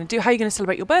interviewed, what are you going to do? How are you going to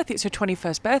celebrate your birthday? It's your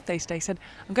 21st birthday today. He said,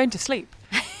 I'm going to sleep.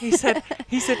 He said,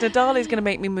 Nadal is going to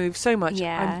make me move so much.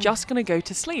 Yeah. I'm just going to go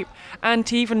to sleep. And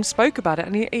he even spoke about it.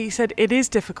 And he said, it is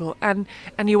difficult. And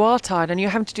you are tired and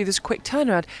you're having to do this quick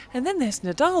turnaround. And then there's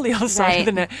Nadal, the other side of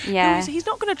the net. Yeah. He's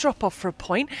not going to drop off for a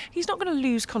point. He's not going to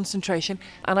lose concentration.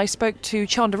 And I spoke to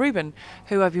Chanda Rubin,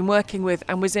 who I've been working with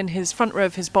and was in his front row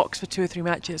of his box for 2 or 3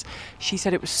 matches. She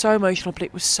said it was so emotional, but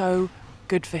it was so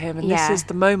good for him. And this is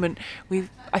the moment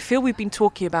I feel we've been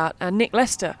talking about. And Nick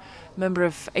Lester, member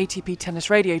of ATP Tennis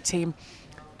Radio team,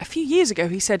 a few years ago,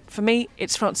 he said, for me,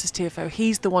 it's Frances Tiafoe.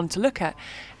 He's the one to look at.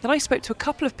 Then I spoke to a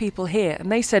couple of people here, and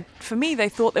they said, for me, they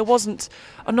thought there wasn't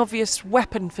an obvious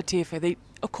weapon for Tiafoe.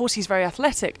 Of course, he's very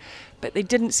athletic, but they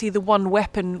didn't see the one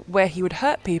weapon where he would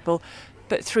hurt people.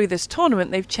 But through this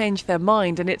tournament, they've changed their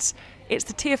mind, and it's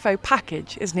the Tiafoe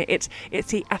package, isn't it?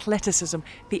 It's the athleticism,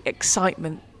 the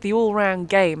excitement, the all-round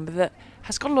game that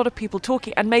has got a lot of people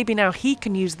talking, and maybe now he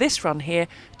can use this run here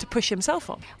to push himself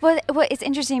on. Well, it's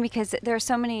interesting because there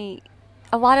are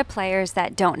a lot of players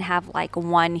that don't have like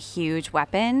one huge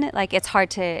weapon. Like it's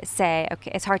hard to say,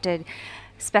 okay, it's hard to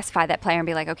specify that player and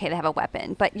be like, okay, they have a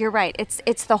weapon. But you're right,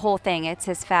 it's the whole thing. It's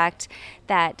his fact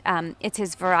that it's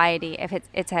his variety, if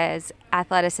it's his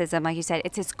athleticism, like you said,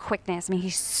 it's his quickness. I mean,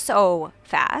 he's so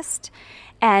fast,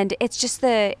 and it's just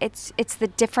it's the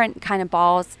different kind of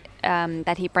balls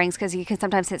that he brings, because he can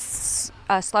sometimes hit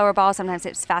slower balls, sometimes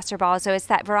it's faster balls. So it's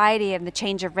that variety and the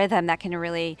change of rhythm that can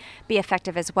really be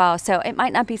effective as well. So it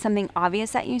might not be something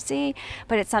obvious that you see,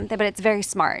 but it's very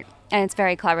smart. And it's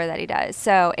very clever that he does.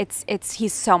 So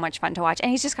he's so much fun to watch, and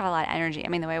he's just got a lot of energy. I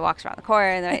mean, the way he walks around the court,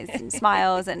 and the way he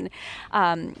smiles, and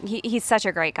he's such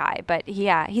a great guy. But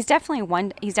he's definitely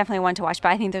one. He's definitely one to watch.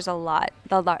 But I think there's a lot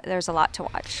to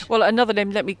watch. Well, another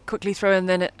name. Let me quickly throw in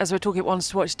then, as we're talking, ones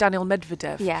to watch. Daniil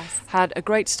Medvedev. Yes. Had a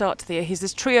great start to the year. He's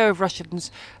this trio of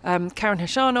Russians: Karen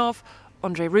Khachanov,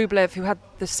 Andrei Rublev, who had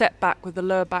the setback with the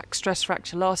lower back stress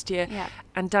fracture last year,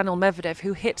 and Daniil Medvedev,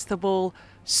 who hits the ball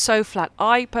so flat.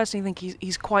 I personally think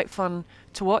he's quite fun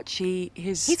to watch.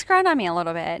 He's grown on me a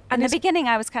little bit. In the beginning,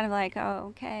 I was kind of like, oh,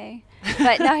 okay.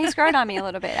 But now he's grown on me a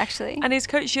little bit, actually. And his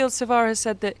coach, Gilles Savard, has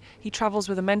said that he travels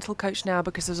with a mental coach now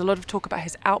because there's a lot of talk about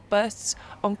his outbursts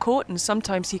on court, and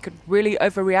sometimes he could really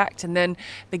overreact and then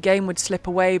the game would slip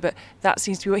away. But that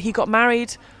seems to be what he got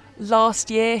married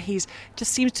last year. He's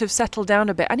just seems to have settled down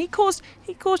a bit, and he caused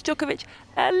Djokovic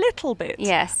a little bit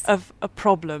of a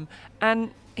problem.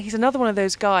 And he's another one of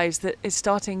those guys that is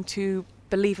starting to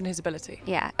believe in his ability.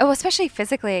 Yeah. Oh, especially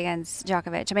physically against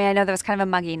Djokovic. I mean, I know that was kind of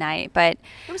a muggy night, but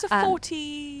it was a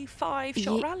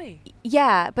 45-shot rally.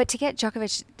 Yeah, but to get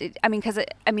Djokovic,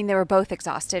 they were both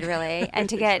exhausted, really, and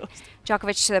to get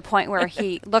Djokovic to the point where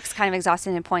he looks kind of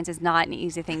exhausted in points is not an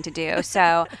easy thing to do.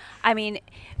 So, I mean,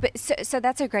 so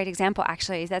that's a great example,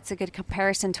 actually. That's a good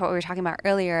comparison to what we were talking about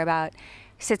earlier about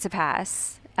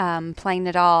Tsitsipas playing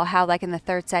Nadal, how like in the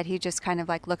third set he just kind of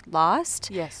like looked lost.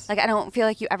 Yes. Like I don't feel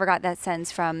like you ever got that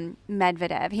sense from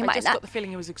Medvedev. I just got the feeling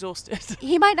he was exhausted.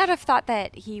 He might not have thought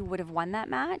that he would have won that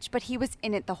match, but he was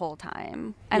in it the whole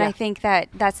time. And I think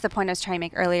that's the point I was trying to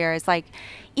make earlier is like,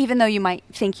 even though you might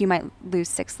think you might lose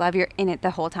 6-love, you're in it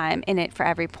the whole time, in it for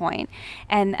every point.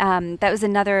 And that was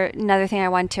another thing I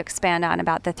wanted to expand on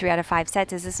about the 3 out of 5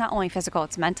 sets is it's not only physical,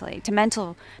 it's mentally. To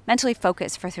mentally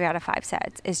focus for 3 out of 5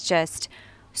 sets is just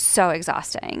so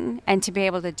exhausting, and to be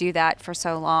able to do that for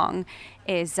so long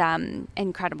is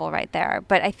incredible right there.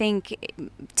 But I think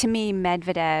to me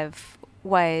Medvedev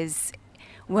was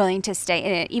willing to stay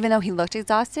in it even though he looked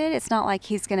exhausted. It's not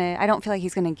like I don't feel like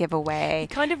he's gonna give away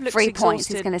he kind of looks free points.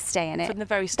 He's gonna stay in it from the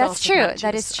very start. That's true. Matches.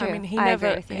 That is true. I mean, he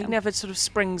never sort of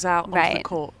springs out onto the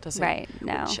court, does he? Right.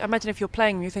 No. Which, imagine if you're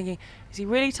playing and you're thinking, is he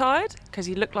really tired? Because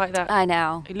he looked like that. I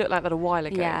know. He looked like that a while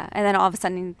ago. Yeah. And then all of a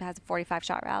sudden he has a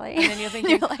 45-shot rally. And then you're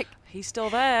thinking, you're like, he's still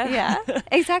there. Yeah,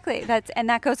 exactly.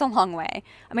 That goes a long way.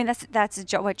 I mean, that's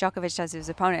what Djokovic does to his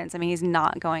opponents. I mean, he's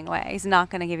not going away. He's not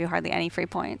going to give you hardly any free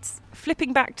points.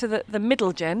 Flipping back to the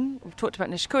middle gen, we've talked about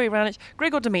Nishikori, Raonic,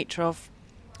 Grigor Dimitrov,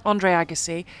 Andre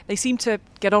Agassi. They seem to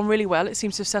get on really well. It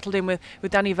seems to have settled in with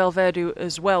Dani Valverde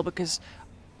as well, because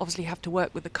obviously you have to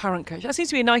work with the current coach. That seems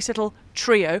to be a nice little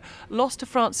trio. Lost to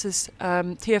Francis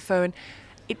Tiafoe, and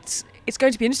it's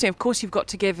going to be interesting. Of course, you've got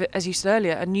to give, as you said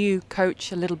earlier, a new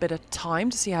coach a little bit of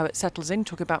time to see how it settles in.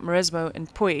 Talking about Mauresmo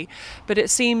and Puig, but it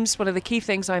seems one of the key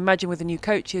things I imagine with a new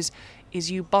coach is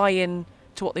you buy in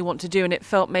to what they want to do. And it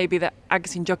felt maybe that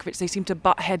Agassi and Djokovic, they seem to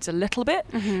butt heads a little bit,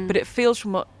 but it feels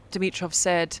from what Dimitrov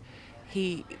said,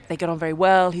 they get on very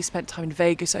well. He spent time in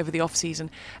Vegas over the off season,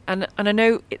 and I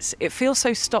know it feels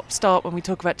so stop-start when we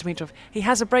talk about Dimitrov. He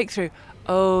has a breakthrough.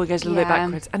 Oh, he goes a little bit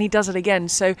backwards, and he does it again.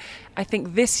 So I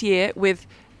think this year, with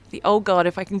the old guard,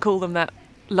 if I can call them that,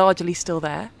 largely still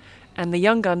there, and the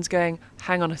young guns going,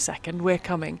 hang on a second, we're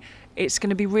coming, it's going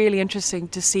to be really interesting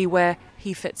to see where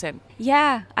he fits in.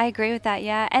 Yeah, I agree with that,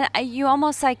 yeah. And you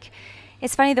almost like,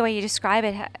 it's funny the way you describe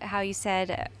it, how you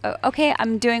said, okay,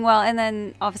 I'm doing well, and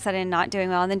then all of a sudden not doing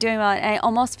well, and then doing well. And I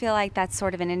almost feel like that's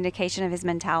sort of an indication of his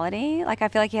mentality. Like, I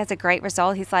feel like he has a great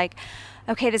result. He's like,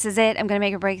 okay, this is it. I'm going to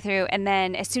make a breakthrough. And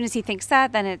then as soon as he thinks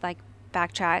that, then it like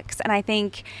backtracks. And I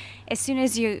think as soon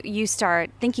as you start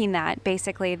thinking that,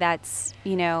 basically that's,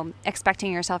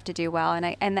 expecting yourself to do well. And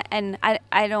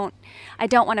I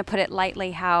don't want to put it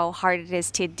lightly how hard it is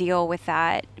to deal with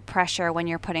that pressure when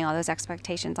you're putting all those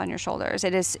expectations on your shoulders.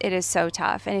 It is so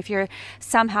tough. And if you're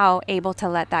somehow able to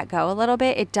let that go a little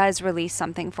bit, it does release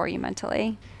something for you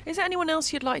mentally. Is there anyone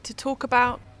else you'd like to talk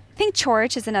about? I think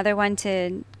Coric is another one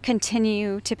to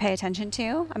continue to pay attention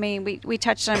to. I mean, we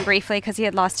touched on him briefly because he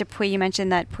had lost to Puig. You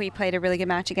mentioned that Puig played a really good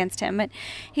match against him, but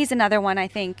he's another one. I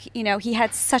think, he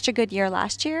had such a good year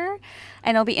last year,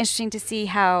 and it'll be interesting to see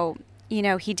how,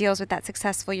 he deals with that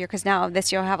successful year, because now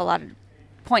this year he'll have a lot of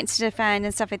points to defend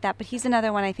and stuff like that. But he's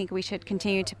another one I think we should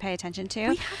continue to pay attention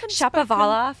to.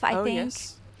 Shapovalov, I think.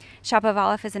 Yes.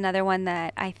 Shapovalov is another one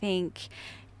that I think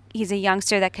he's a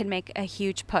youngster that could make a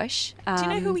huge push. Do you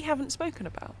know who we haven't spoken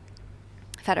about?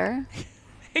 Federer.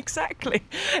 Exactly.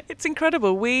 It's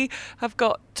incredible. We have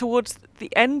got towards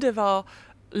the end of our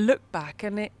look back,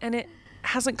 and it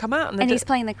hasn't come out. And he's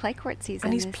playing the clay court season.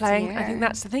 And he's playing. Year. I think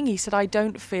that's the thing. He said, "I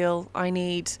don't feel I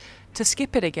need to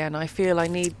skip it again. I feel I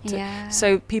need to." Yeah.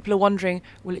 So people are wondering,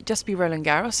 will it just be Roland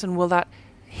Garros, and will that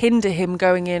hinder him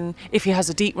going in if he has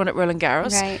a deep run at Roland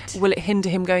Garros? Right. Will it hinder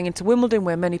him going into Wimbledon,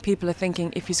 where many people are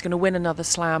thinking if he's going to win another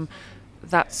slam,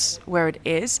 that's where it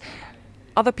is?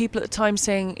 Other people at the time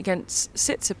saying against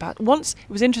Tsitsipas, it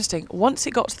was interesting, once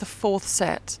it got to the fourth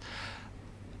set,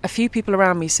 a few people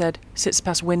around me said,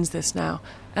 Tsitsipas wins this now.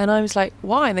 And I was like,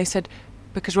 why? And they said,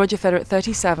 because Roger Federer at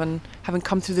 37, having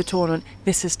come through the tournament,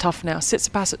 this is tough now.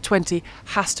 Tsitsipas at 20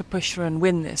 has to push through and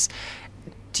win this.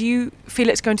 Do you feel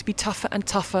it's going to be tougher and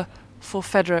tougher for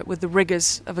Federer with the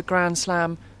rigours of a Grand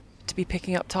Slam to be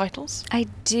picking up titles? I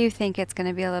do think it's going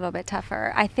to be a little bit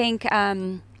tougher. I think,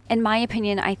 in my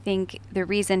opinion, I think the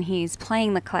reason he's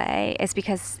playing the clay is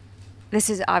because this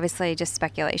is obviously just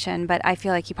speculation, but I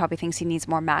feel like he probably thinks he needs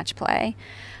more match play.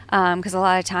 Because a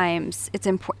lot of times it's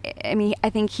important. I mean, I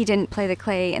think he didn't play the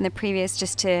clay in the previous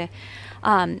just to,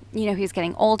 he was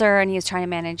getting older and he was trying to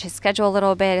manage his schedule a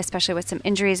little bit, especially with some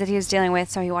injuries that he was dealing with.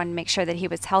 So he wanted to make sure that he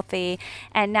was healthy.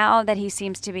 And now that he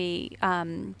seems to be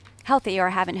healthy or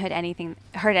haven't heard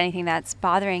anything that's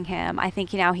bothering him, I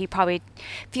think now he probably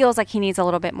feels like he needs a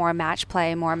little bit more match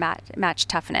play, more match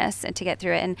toughness, and to get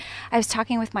through it. And I was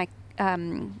talking with my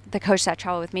the coach that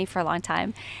traveled with me for a long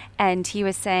time, and he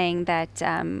was saying that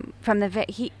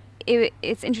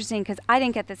it's interesting because I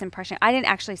didn't get this impression. I didn't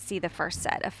actually see the first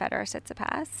set of Federer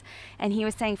Tsitsipas, and he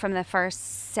was saying from the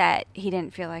first set he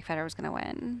didn't feel like Federer was going to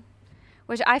win,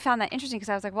 which I found that interesting because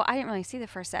I was like, well, I didn't really see the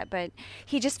first set, but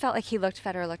he just felt like he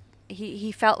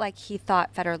felt like he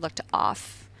thought Federer looked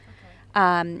off,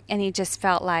 and he just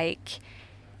felt like.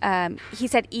 He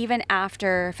said even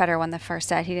after Federer won the first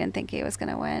set, he didn't think he was going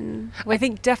to win. I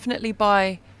think definitely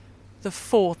by the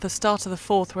start of the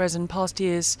fourth, whereas in past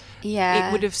years,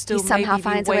 it would have still somehow maybe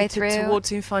finds been a way weighted through. towards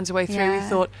him, finds a way through. Yeah. He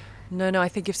thought, no, I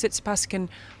think if Tsitsipas can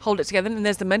hold it together, and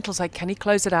there's the mental side, can he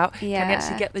close it out? Yeah. Can he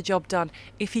actually get the job done?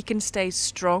 If he can stay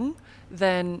strong,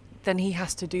 then he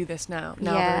has to do this now.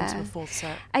 Now they're into the fourth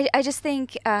set. I just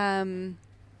think,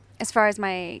 as far as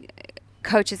my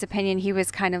coach's opinion, he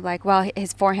was kind of like, well,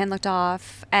 his forehand looked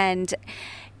off, and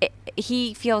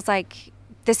he feels like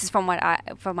this is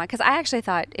because I actually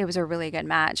thought it was a really good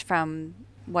match from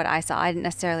what I saw. I didn't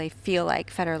necessarily feel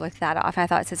like Federer looked that off. I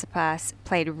thought Tsitsipas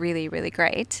played really, really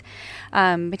great,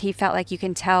 but he felt like you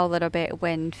can tell a little bit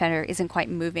when Federer isn't quite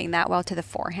moving that well to the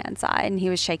forehand side, and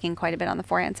he was shaking quite a bit on the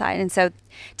forehand side, and so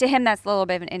to him that's a little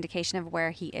bit of an indication of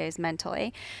where he is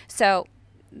mentally. So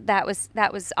that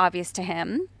was obvious to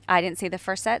him. I didn't see the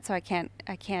first set, so I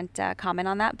can't comment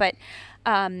on that. But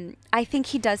I think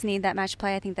he does need that match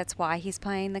play. I think that's why he's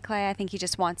playing the clay. I think he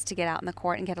just wants to get out in the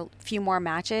court and get a few more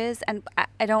matches. And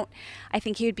I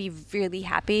think he would be really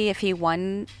happy if he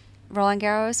won Roland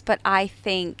Garros. But I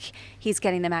think he's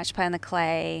getting the match play on the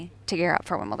clay to gear up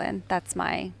for Wimbledon. That's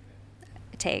my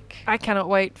take. I cannot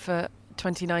wait for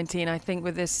 2019. I think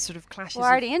with this sort of clashes. We're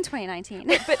already in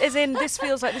 2019. But as in, this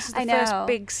feels like this is the first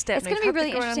big step. It's going to be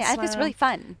really interesting. I think it's really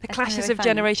fun. The clashes of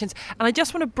generations. And I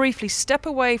just want to briefly step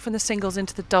away from the singles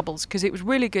into the doubles, because it was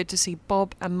really good to see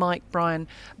Bob and Mike Bryan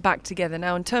back together.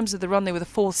 Now, in terms of the run, they were the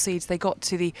fourth seeds. They got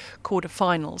to the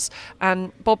quarterfinals.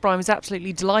 And Bob Bryan was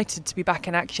absolutely delighted to be back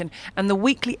in action. And the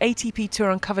weekly ATP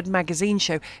Tour Uncovered magazine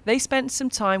show, they spent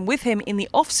some time with him in the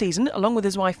off-season, along with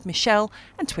his wife Michelle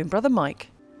and twin brother Mike.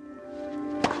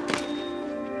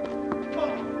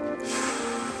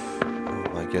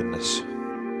 Goodness,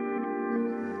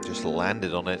 just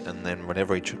landed on it, and then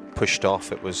whenever he pushed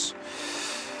off, it was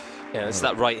it's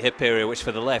that right hip area which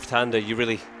for the left-hander you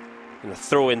really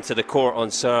throw into the court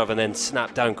on serve and then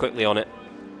snap down quickly on it.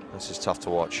 This is tough to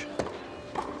watch.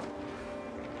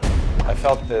 I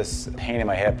felt this pain in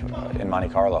my hip in Monte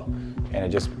Carlo, and it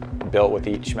just built with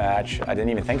each match. I didn't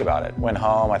even think about it. Went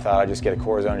home, I thought I'd just get a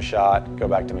cortisone shot, go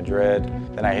back to Madrid.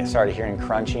 Then I started hearing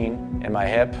crunching in my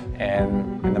hip,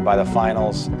 and then by the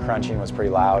finals, crunching was pretty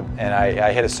loud. And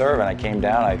I hit a serve and I came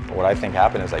down. What I think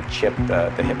happened is I chipped the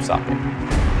hip socket.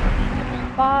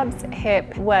 Bob's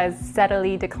hip was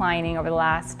steadily declining over the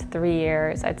last 3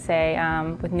 years, I'd say,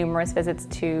 with numerous visits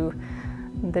to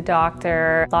the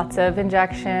doctor, lots of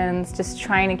injections, just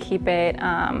trying to keep it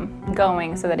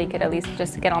going so that he could at least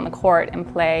just get on the court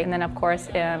and play. And then of course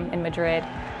in Madrid,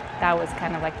 that was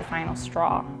kind of like the final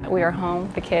straw. We were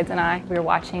home, the kids and I, we were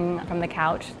watching from the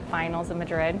couch the finals of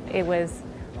Madrid. It was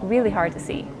really hard to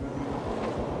see.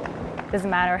 Doesn't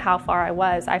matter how far I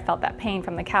was, I felt that pain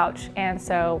from the couch. And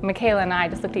so Michaela and I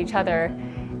just looked at each other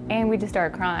and we just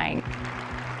started crying.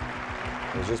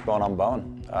 It was just bone on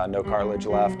bone. No cartilage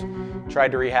left.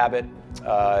 Tried to rehab it,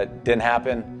 didn't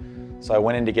happen. So I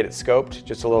went in to get it scoped,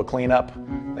 just a little cleanup.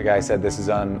 The guy said, this is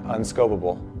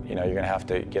unscopable. You're gonna have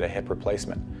to get a hip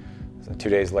replacement. So 2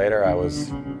 days later, I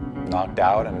was knocked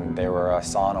out and they were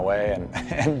sawing away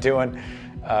and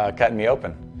cutting me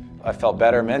open. I felt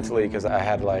better mentally because I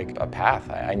had like a path.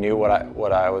 I knew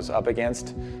what I was up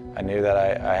against. I knew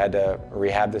that I had to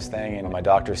rehab this thing, and my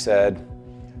doctor said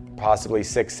possibly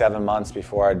 6-7 months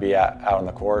before I'd be out on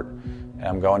the court. and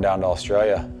I'm going down to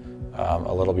Australia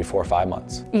a little before 5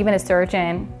 months. Even a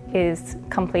surgeon is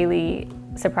completely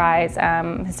surprised.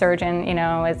 His surgeon, you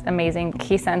know, is amazing.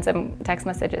 He sends him text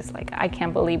messages like, I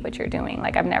can't believe what you're doing.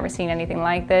 Like, I've never seen anything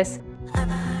like this.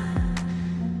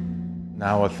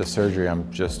 Now with the surgery, I'm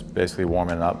just basically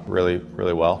warming up really,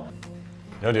 really well.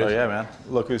 No, dude. Oh yeah, man.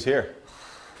 Look who's here.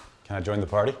 Can I join the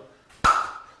party?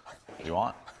 What do you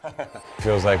want?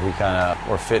 Feels like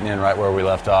we're fitting in right where we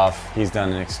left off. He's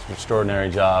done an extraordinary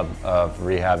job of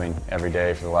rehabbing every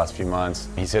day for the last few months.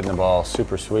 He's hitting the ball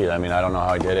super sweet. I mean, I don't know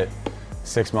how he did it.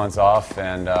 6 months off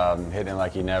and hitting it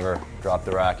like he never dropped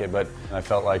the racket, but I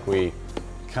felt like we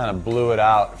kind of blew it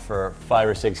out for 5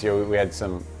 or 6 years. We had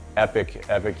some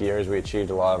epic years. We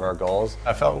achieved a lot of our goals.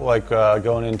 I felt like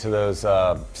going into those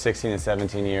 16 and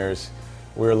 17 years,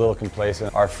 we were a little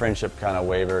complacent. Our friendship kind of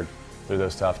wavered through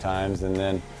those tough times, and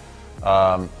then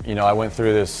you know, I went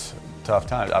through this tough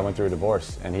time. I went through a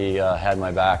divorce, and he had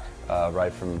my back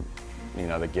right from, you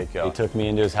know, the get-go. He took me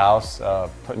into his house,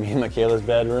 put me in Michaela's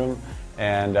bedroom,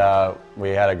 and we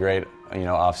had a great, you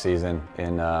know, off season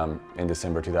in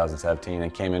December 2017,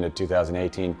 and came into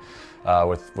 2018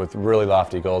 with really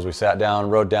lofty goals. We sat down,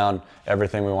 wrote down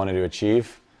everything we wanted to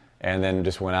achieve, and then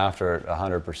just went after it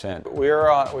 100%. We were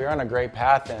on a great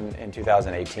path in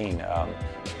 2018.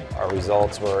 Our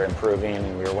results were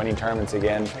improving. We were winning tournaments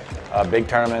again, big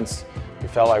tournaments. We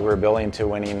felt like we were building to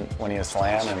winning a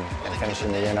slam and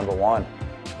finishing the year #1.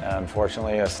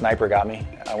 Unfortunately, a sniper got me.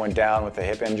 I went down with a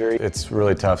hip injury. It's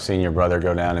really tough seeing your brother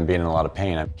go down and being in a lot of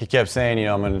pain. He kept saying, you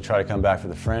know, I'm going to try to come back for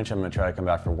the French. I'm going to try to come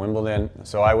back for Wimbledon.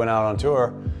 So I went out on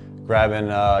tour,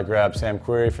 grabbed Sam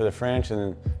Querrey for the French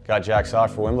and got Jack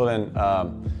Sock for Wimbledon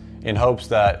in hopes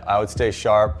that I would stay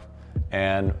sharp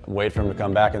and wait for him to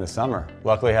come back in the summer.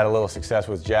 Luckily, I had a little success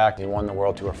with Jack. He won the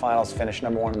World Tour Finals, finished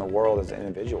 #1 in the world as an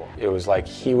individual. It was like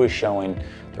he was showing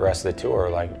the rest of the tour,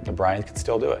 like the Bryan could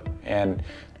still do it. And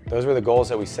those were the goals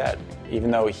that we set.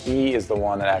 Even though he is the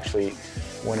one that actually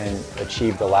went and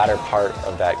achieved the latter part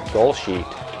of that goal sheet,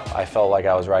 I felt like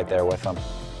I was right there with him.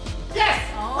 Yes!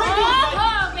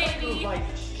 Oh, baby!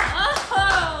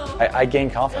 Oh! I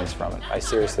gained confidence from it. I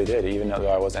seriously did, even though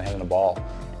I wasn't hitting the ball.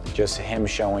 Just him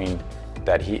showing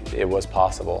that it was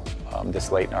possible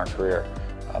this late in our career,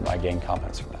 I gained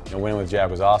confidence from that. Winning with Jack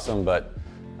was awesome, but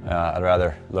I'd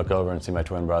rather look over and see my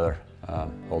twin brother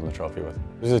holding the trophy with him.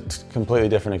 It was a completely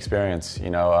different experience, you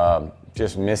know,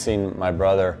 just missing my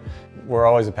brother. We're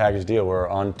always a package deal. We're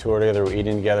on tour together, we're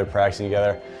eating together, practicing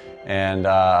together, and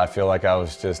I feel like I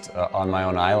was just on my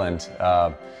own island.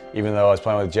 Even though I was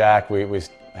playing with Jack, we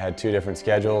had 2 different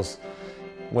schedules.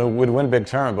 We'd win a big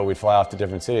tournament, but we'd fly off to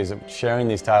different cities. Sharing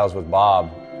these titles with Bob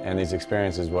and these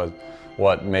experiences was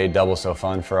what made double so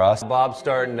fun for us. Bob's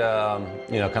starting to,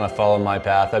 you know, kind of follow my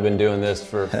path. I've been doing this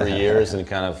for years, and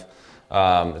kind of,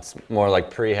 it's more like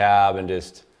prehab and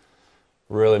just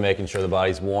really making sure the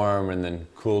body's warm and then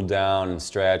cooled down and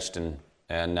stretched, and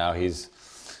now he's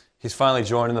finally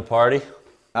joining the party.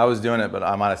 I was doing it, but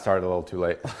I might have started a little too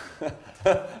late.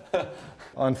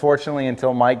 Unfortunately,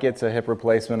 until Mike gets a hip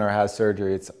replacement or has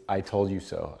surgery, it's I told you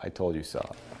so, I told you so.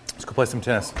 Let's go play some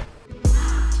tennis.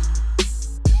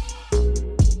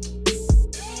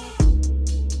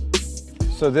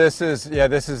 So this is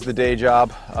the day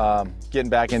job, getting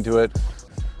back into it.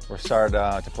 We're starting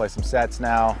to play some sets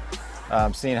now,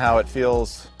 seeing how it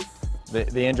feels,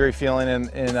 the injury feeling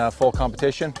in full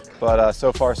competition, but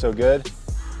so far so good.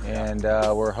 And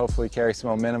we're hopefully carry some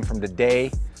momentum from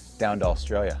today down to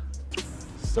Australia.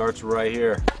 Starts right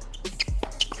here.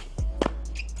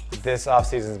 This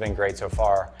off-season's been great so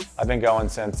far. I've been going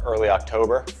since early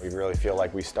October. We really feel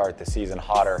like we start the season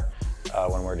hotter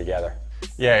when we're together.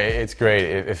 Yeah, it's great.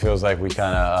 It feels like we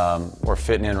kind of, we're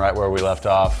fitting in right where we left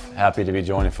off. Happy to be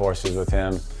joining forces with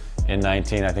him in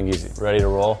 19. I think he's ready to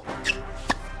roll.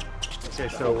 Okay,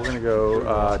 so we're gonna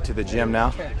go to the gym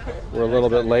now. We're a little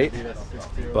bit late,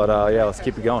 but yeah, let's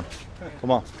keep it going.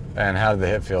 Come on. And how did the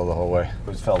hip feel the whole way?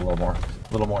 It just felt a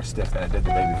little more stiff than it did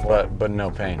the day before. But no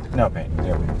pain. No pain.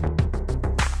 Zero pain.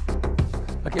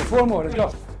 Okay, 4 more. Let's go.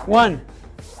 1,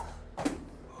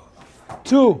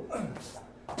 2.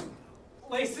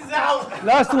 Laces out.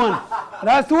 Last one.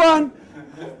 Last one.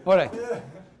 All right. You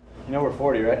know we're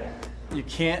 40, right? You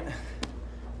can't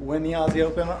win the Aussie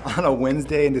Open on a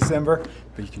Wednesday in December,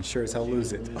 but you can sure as hell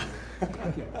lose it.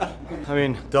 I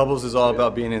mean, doubles is all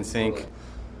about being in sync,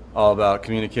 all about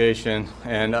communication,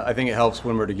 and I think it helps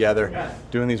when we're together,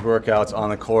 doing these workouts on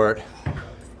the court,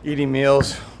 eating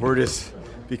meals. We're just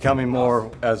becoming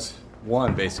more as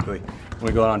one, basically.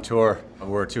 When we go out on tour,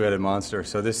 we're a two-headed monster,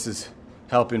 so this is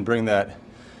helping bring that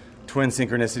twin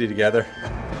synchronicity together.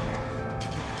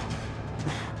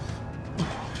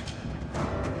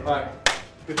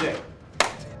 Good day.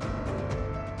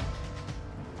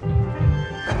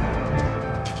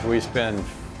 We spend,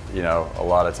 a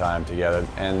lot of time together,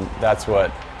 and that's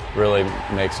what really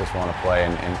makes us want to play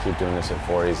and keep doing this at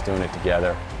 40s, doing it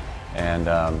together and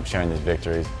sharing these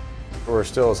victories. We're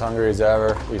still as hungry as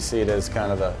ever. We see it as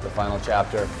kind of the final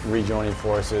chapter, rejoining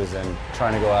forces and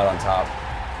trying to go out on top.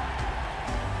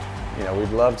 We'd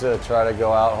love to try to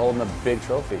go out holding a big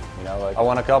trophy. I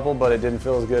won a couple, but it didn't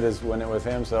feel as good as winning it with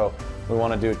him, so we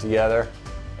want to do it together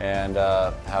and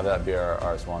have that be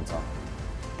our swan song.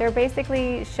 They're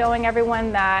basically showing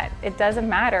everyone that it doesn't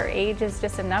matter. Age is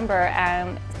just a number,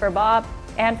 and for Bob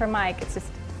and for Mike, it's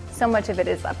just so much of it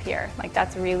is up here. Like,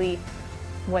 that's really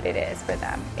what it is for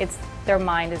them. Their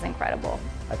mind is incredible.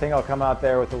 I think I'll come out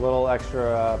there with a little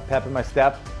extra pep in my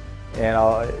step,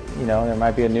 and there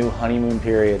might be a new honeymoon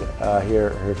period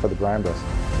here for the Bryan Bros.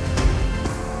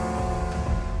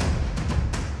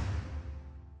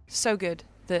 So good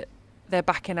that they're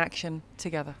back in action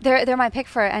together. They're my pick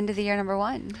for end of the year number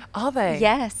 1. Are they?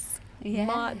 Yes.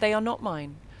 Yeah. They are not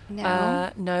mine.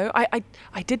 No. No. I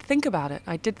did think about it.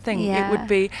 I did think it would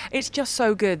be. It's just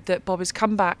so good that Bob has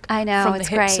come back from the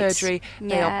hip great. surgery. Yeah.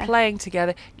 They are playing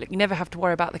together. Look, you never have to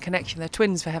worry about the connection. They're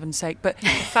twins, for heaven's sake. But the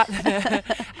fact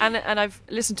that and I've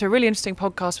listened to a really interesting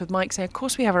podcast with Mike saying, of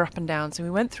course we have our up and downs, and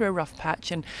we went through a rough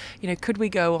patch, and could we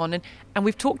go on? And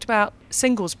we've talked about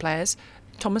singles players.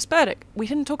 Thomas Burdick. We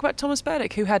didn't talk about Thomas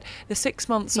Burdick, who had the 6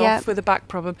 months off with a back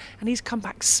problem, and he's come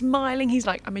back smiling. He's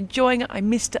like, I'm enjoying it, I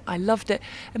missed it, I loved it.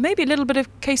 And maybe a little bit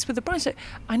of case with the Bryan. So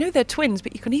I know they're twins,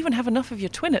 but you can even have enough of your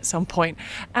twin at some point.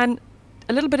 And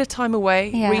a little bit of time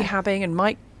away, rehabbing, and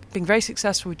Mike being very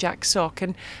successful with Jack Sock,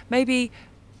 and maybe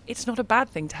it's not a bad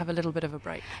thing to have a little bit of a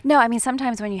break. No, I mean,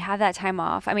 sometimes when you have that time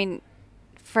off,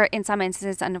 in some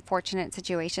instances, unfortunate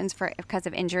situations because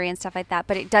of injury and stuff like that,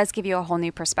 but it does give you a whole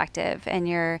new perspective, and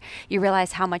you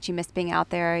realize how much you miss being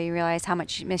out there. You realize how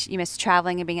much you miss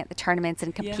traveling and being at the tournaments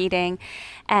and competing.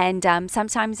 And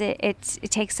sometimes it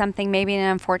takes something, maybe an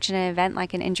unfortunate event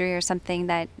like an injury or something,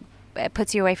 that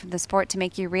puts you away from the sport to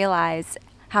make you realize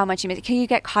how much you miss. You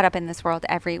get caught up in this world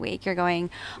every week. You're going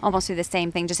almost through the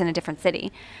same thing, just in a different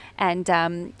city.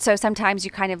 And so sometimes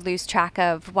you kind of lose track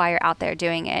of why you're out there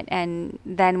doing it. And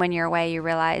then when you're away, you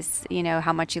realize,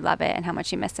 how much you love it and how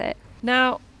much you miss it.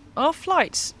 Now, our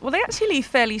flights, well, they actually leave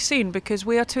fairly soon because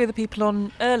we are two of the people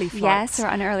on early flights. Yes, we're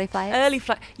on early flights. Early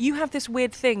flight. You have this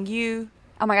weird thing.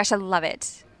 Oh my gosh, I love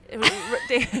it.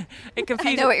 It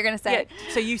confuses. I know what you're going to say.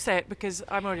 Yeah, so you say it because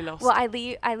I'm already lost. Well, I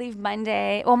leave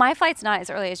Monday. Well, my flight's not as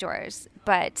early as yours,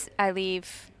 but I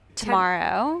leave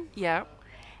tomorrow. Yeah.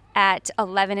 At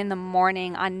 11 in the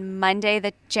morning on Monday,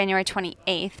 the January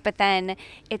 28th. But then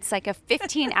it's like a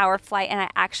 15-hour flight, and I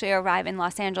actually arrive in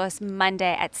Los Angeles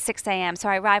Monday at 6 a.m. So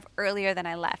I arrive earlier than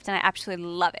I left, and I absolutely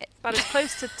love it. But it's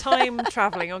close to time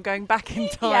traveling or going back in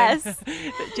time. Yes.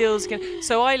 That Jill's going.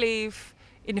 So I leave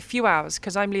in a few hours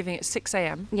because I'm leaving at 6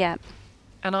 a.m. Yeah.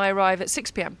 And I arrive at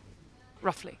 6 p.m.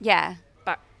 roughly. Yeah.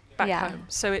 Back home.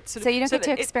 So it's so you don't get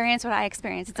to experience what I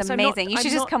experience. It's so amazing. You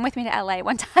should just come with me to LA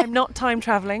one time. I'm not time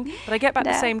traveling, but I get back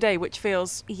the same day, which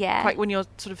feels quite when you're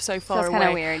sort of so far away. Kind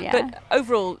of weird, yeah. But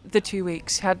overall, the 2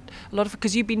 weeks had a lot of,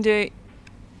 because you've been doing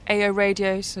AO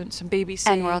radio, some BBC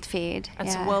and World Feed, and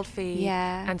some World Feed,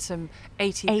 and some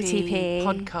ATP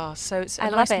podcasts. So it's a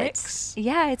nice mix.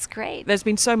 Yeah, it's great. There's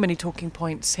been so many talking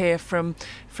points here from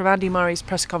Andy Murray's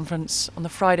press conference on the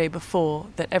Friday before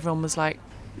that everyone was like,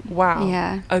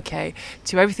 wow, okay,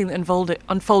 to everything that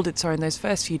unfolded in those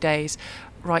first few days,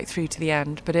 right through to the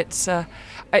end. But it's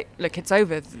look, it's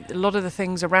over. A lot of the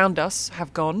things around us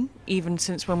have gone, even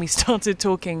since when we started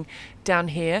talking down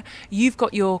here. You've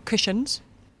got your cushions.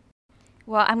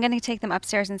 Well, I'm going to take them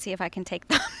upstairs and see if I can take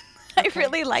them. I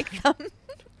really like them.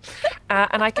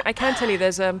 And I can tell you,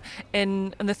 there's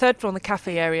in the third floor in the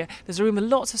cafe area, there's a room with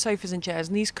lots of sofas and chairs,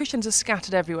 and these cushions are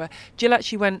scattered everywhere. Jill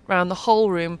actually went around the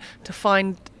whole room to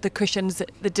find the cushions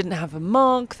that didn't have a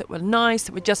mark, that were nice,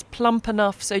 that were just plump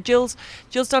enough. So Jill's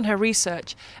done her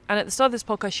research, and at the start of this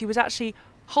podcast, she was actually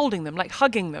holding them, like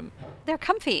hugging them. They're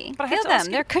comfy. But Feel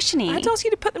them. They're cushiony. I had to ask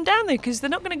you to put them down there because they're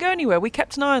not going to go anywhere. We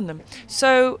kept an eye on them.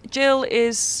 So Jill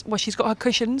she's got her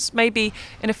cushions. Maybe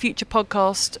in a future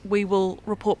podcast we will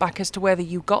report back as to whether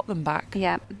you got them back.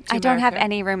 Yeah. I don't have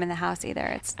any room in the house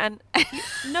either. And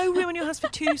no room in your house for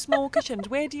two small cushions.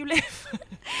 Where do you live?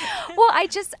 Well, I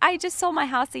just sold my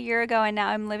house a year ago, and now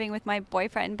I'm living with my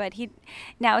boyfriend, but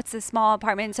now it's a small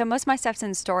apartment, so most of my stuff's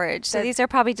in storage. So these are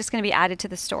probably just going to be added to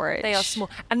the storage. They are small.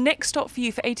 And next stop for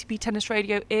you for ATP Tennis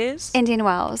Radio is? Indian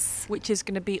Wells. Which is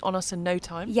going to be on us in no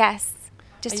time. Yes.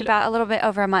 Just about a little bit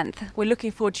over a month. We're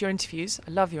looking forward to your interviews.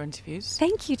 I love your interviews.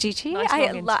 Thank you, Gigi. Nice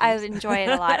I enjoy it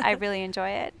a lot. I really enjoy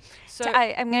it. So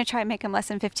I'm going to try and make them less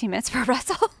than 15 minutes for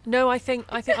Russell. No, I think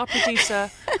our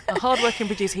producer, a hard-working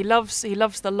producer, he loves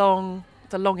the long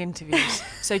interviews.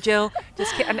 So Jill,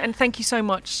 and thank you so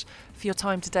much for your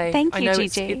time today. Thank you, I know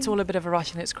Gigi. it's all a bit of a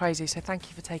rush and it's crazy, so thank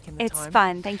you for taking the time. It's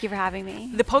fun. Thank you for having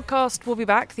me. The podcast will be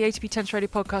back, the ATP Tennis Radio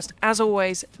podcast, as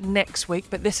always, next week,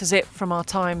 but this is it from our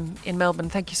time in Melbourne.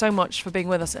 Thank you so much for being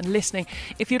with us and listening.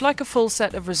 If you'd like a full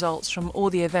set of results from all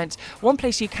the events, one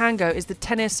place you can go is the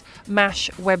Tennis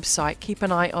Mash website. Keep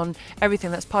an eye on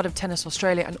everything that's part of Tennis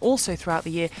Australia and also throughout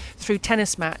the year through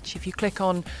Tennis Match. If you click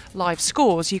on live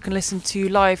scores, you can listen to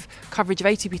live coverage of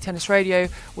ATP Tennis Radio.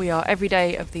 We are every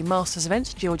day of the Masters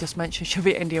events. Jill just mentioned she'll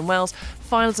be at Indian Wells.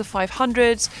 Finals of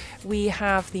 500s. We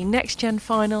have the next gen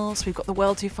finals. We've got the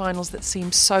World Tour finals that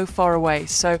seem so far away.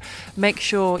 So make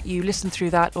sure you listen through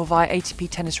that or via ATP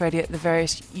Tennis Radio at the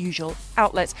various usual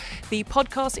outlets. The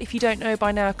podcast, if you don't know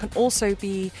by now, can also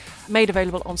be made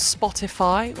available on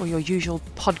Spotify or your usual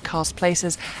podcast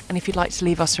places. And if you'd like to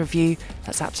leave us a review,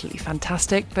 that's absolutely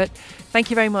fantastic. But thank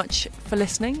you very much for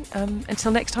listening.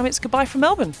 Until next time, it's goodbye from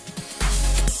Melbourne.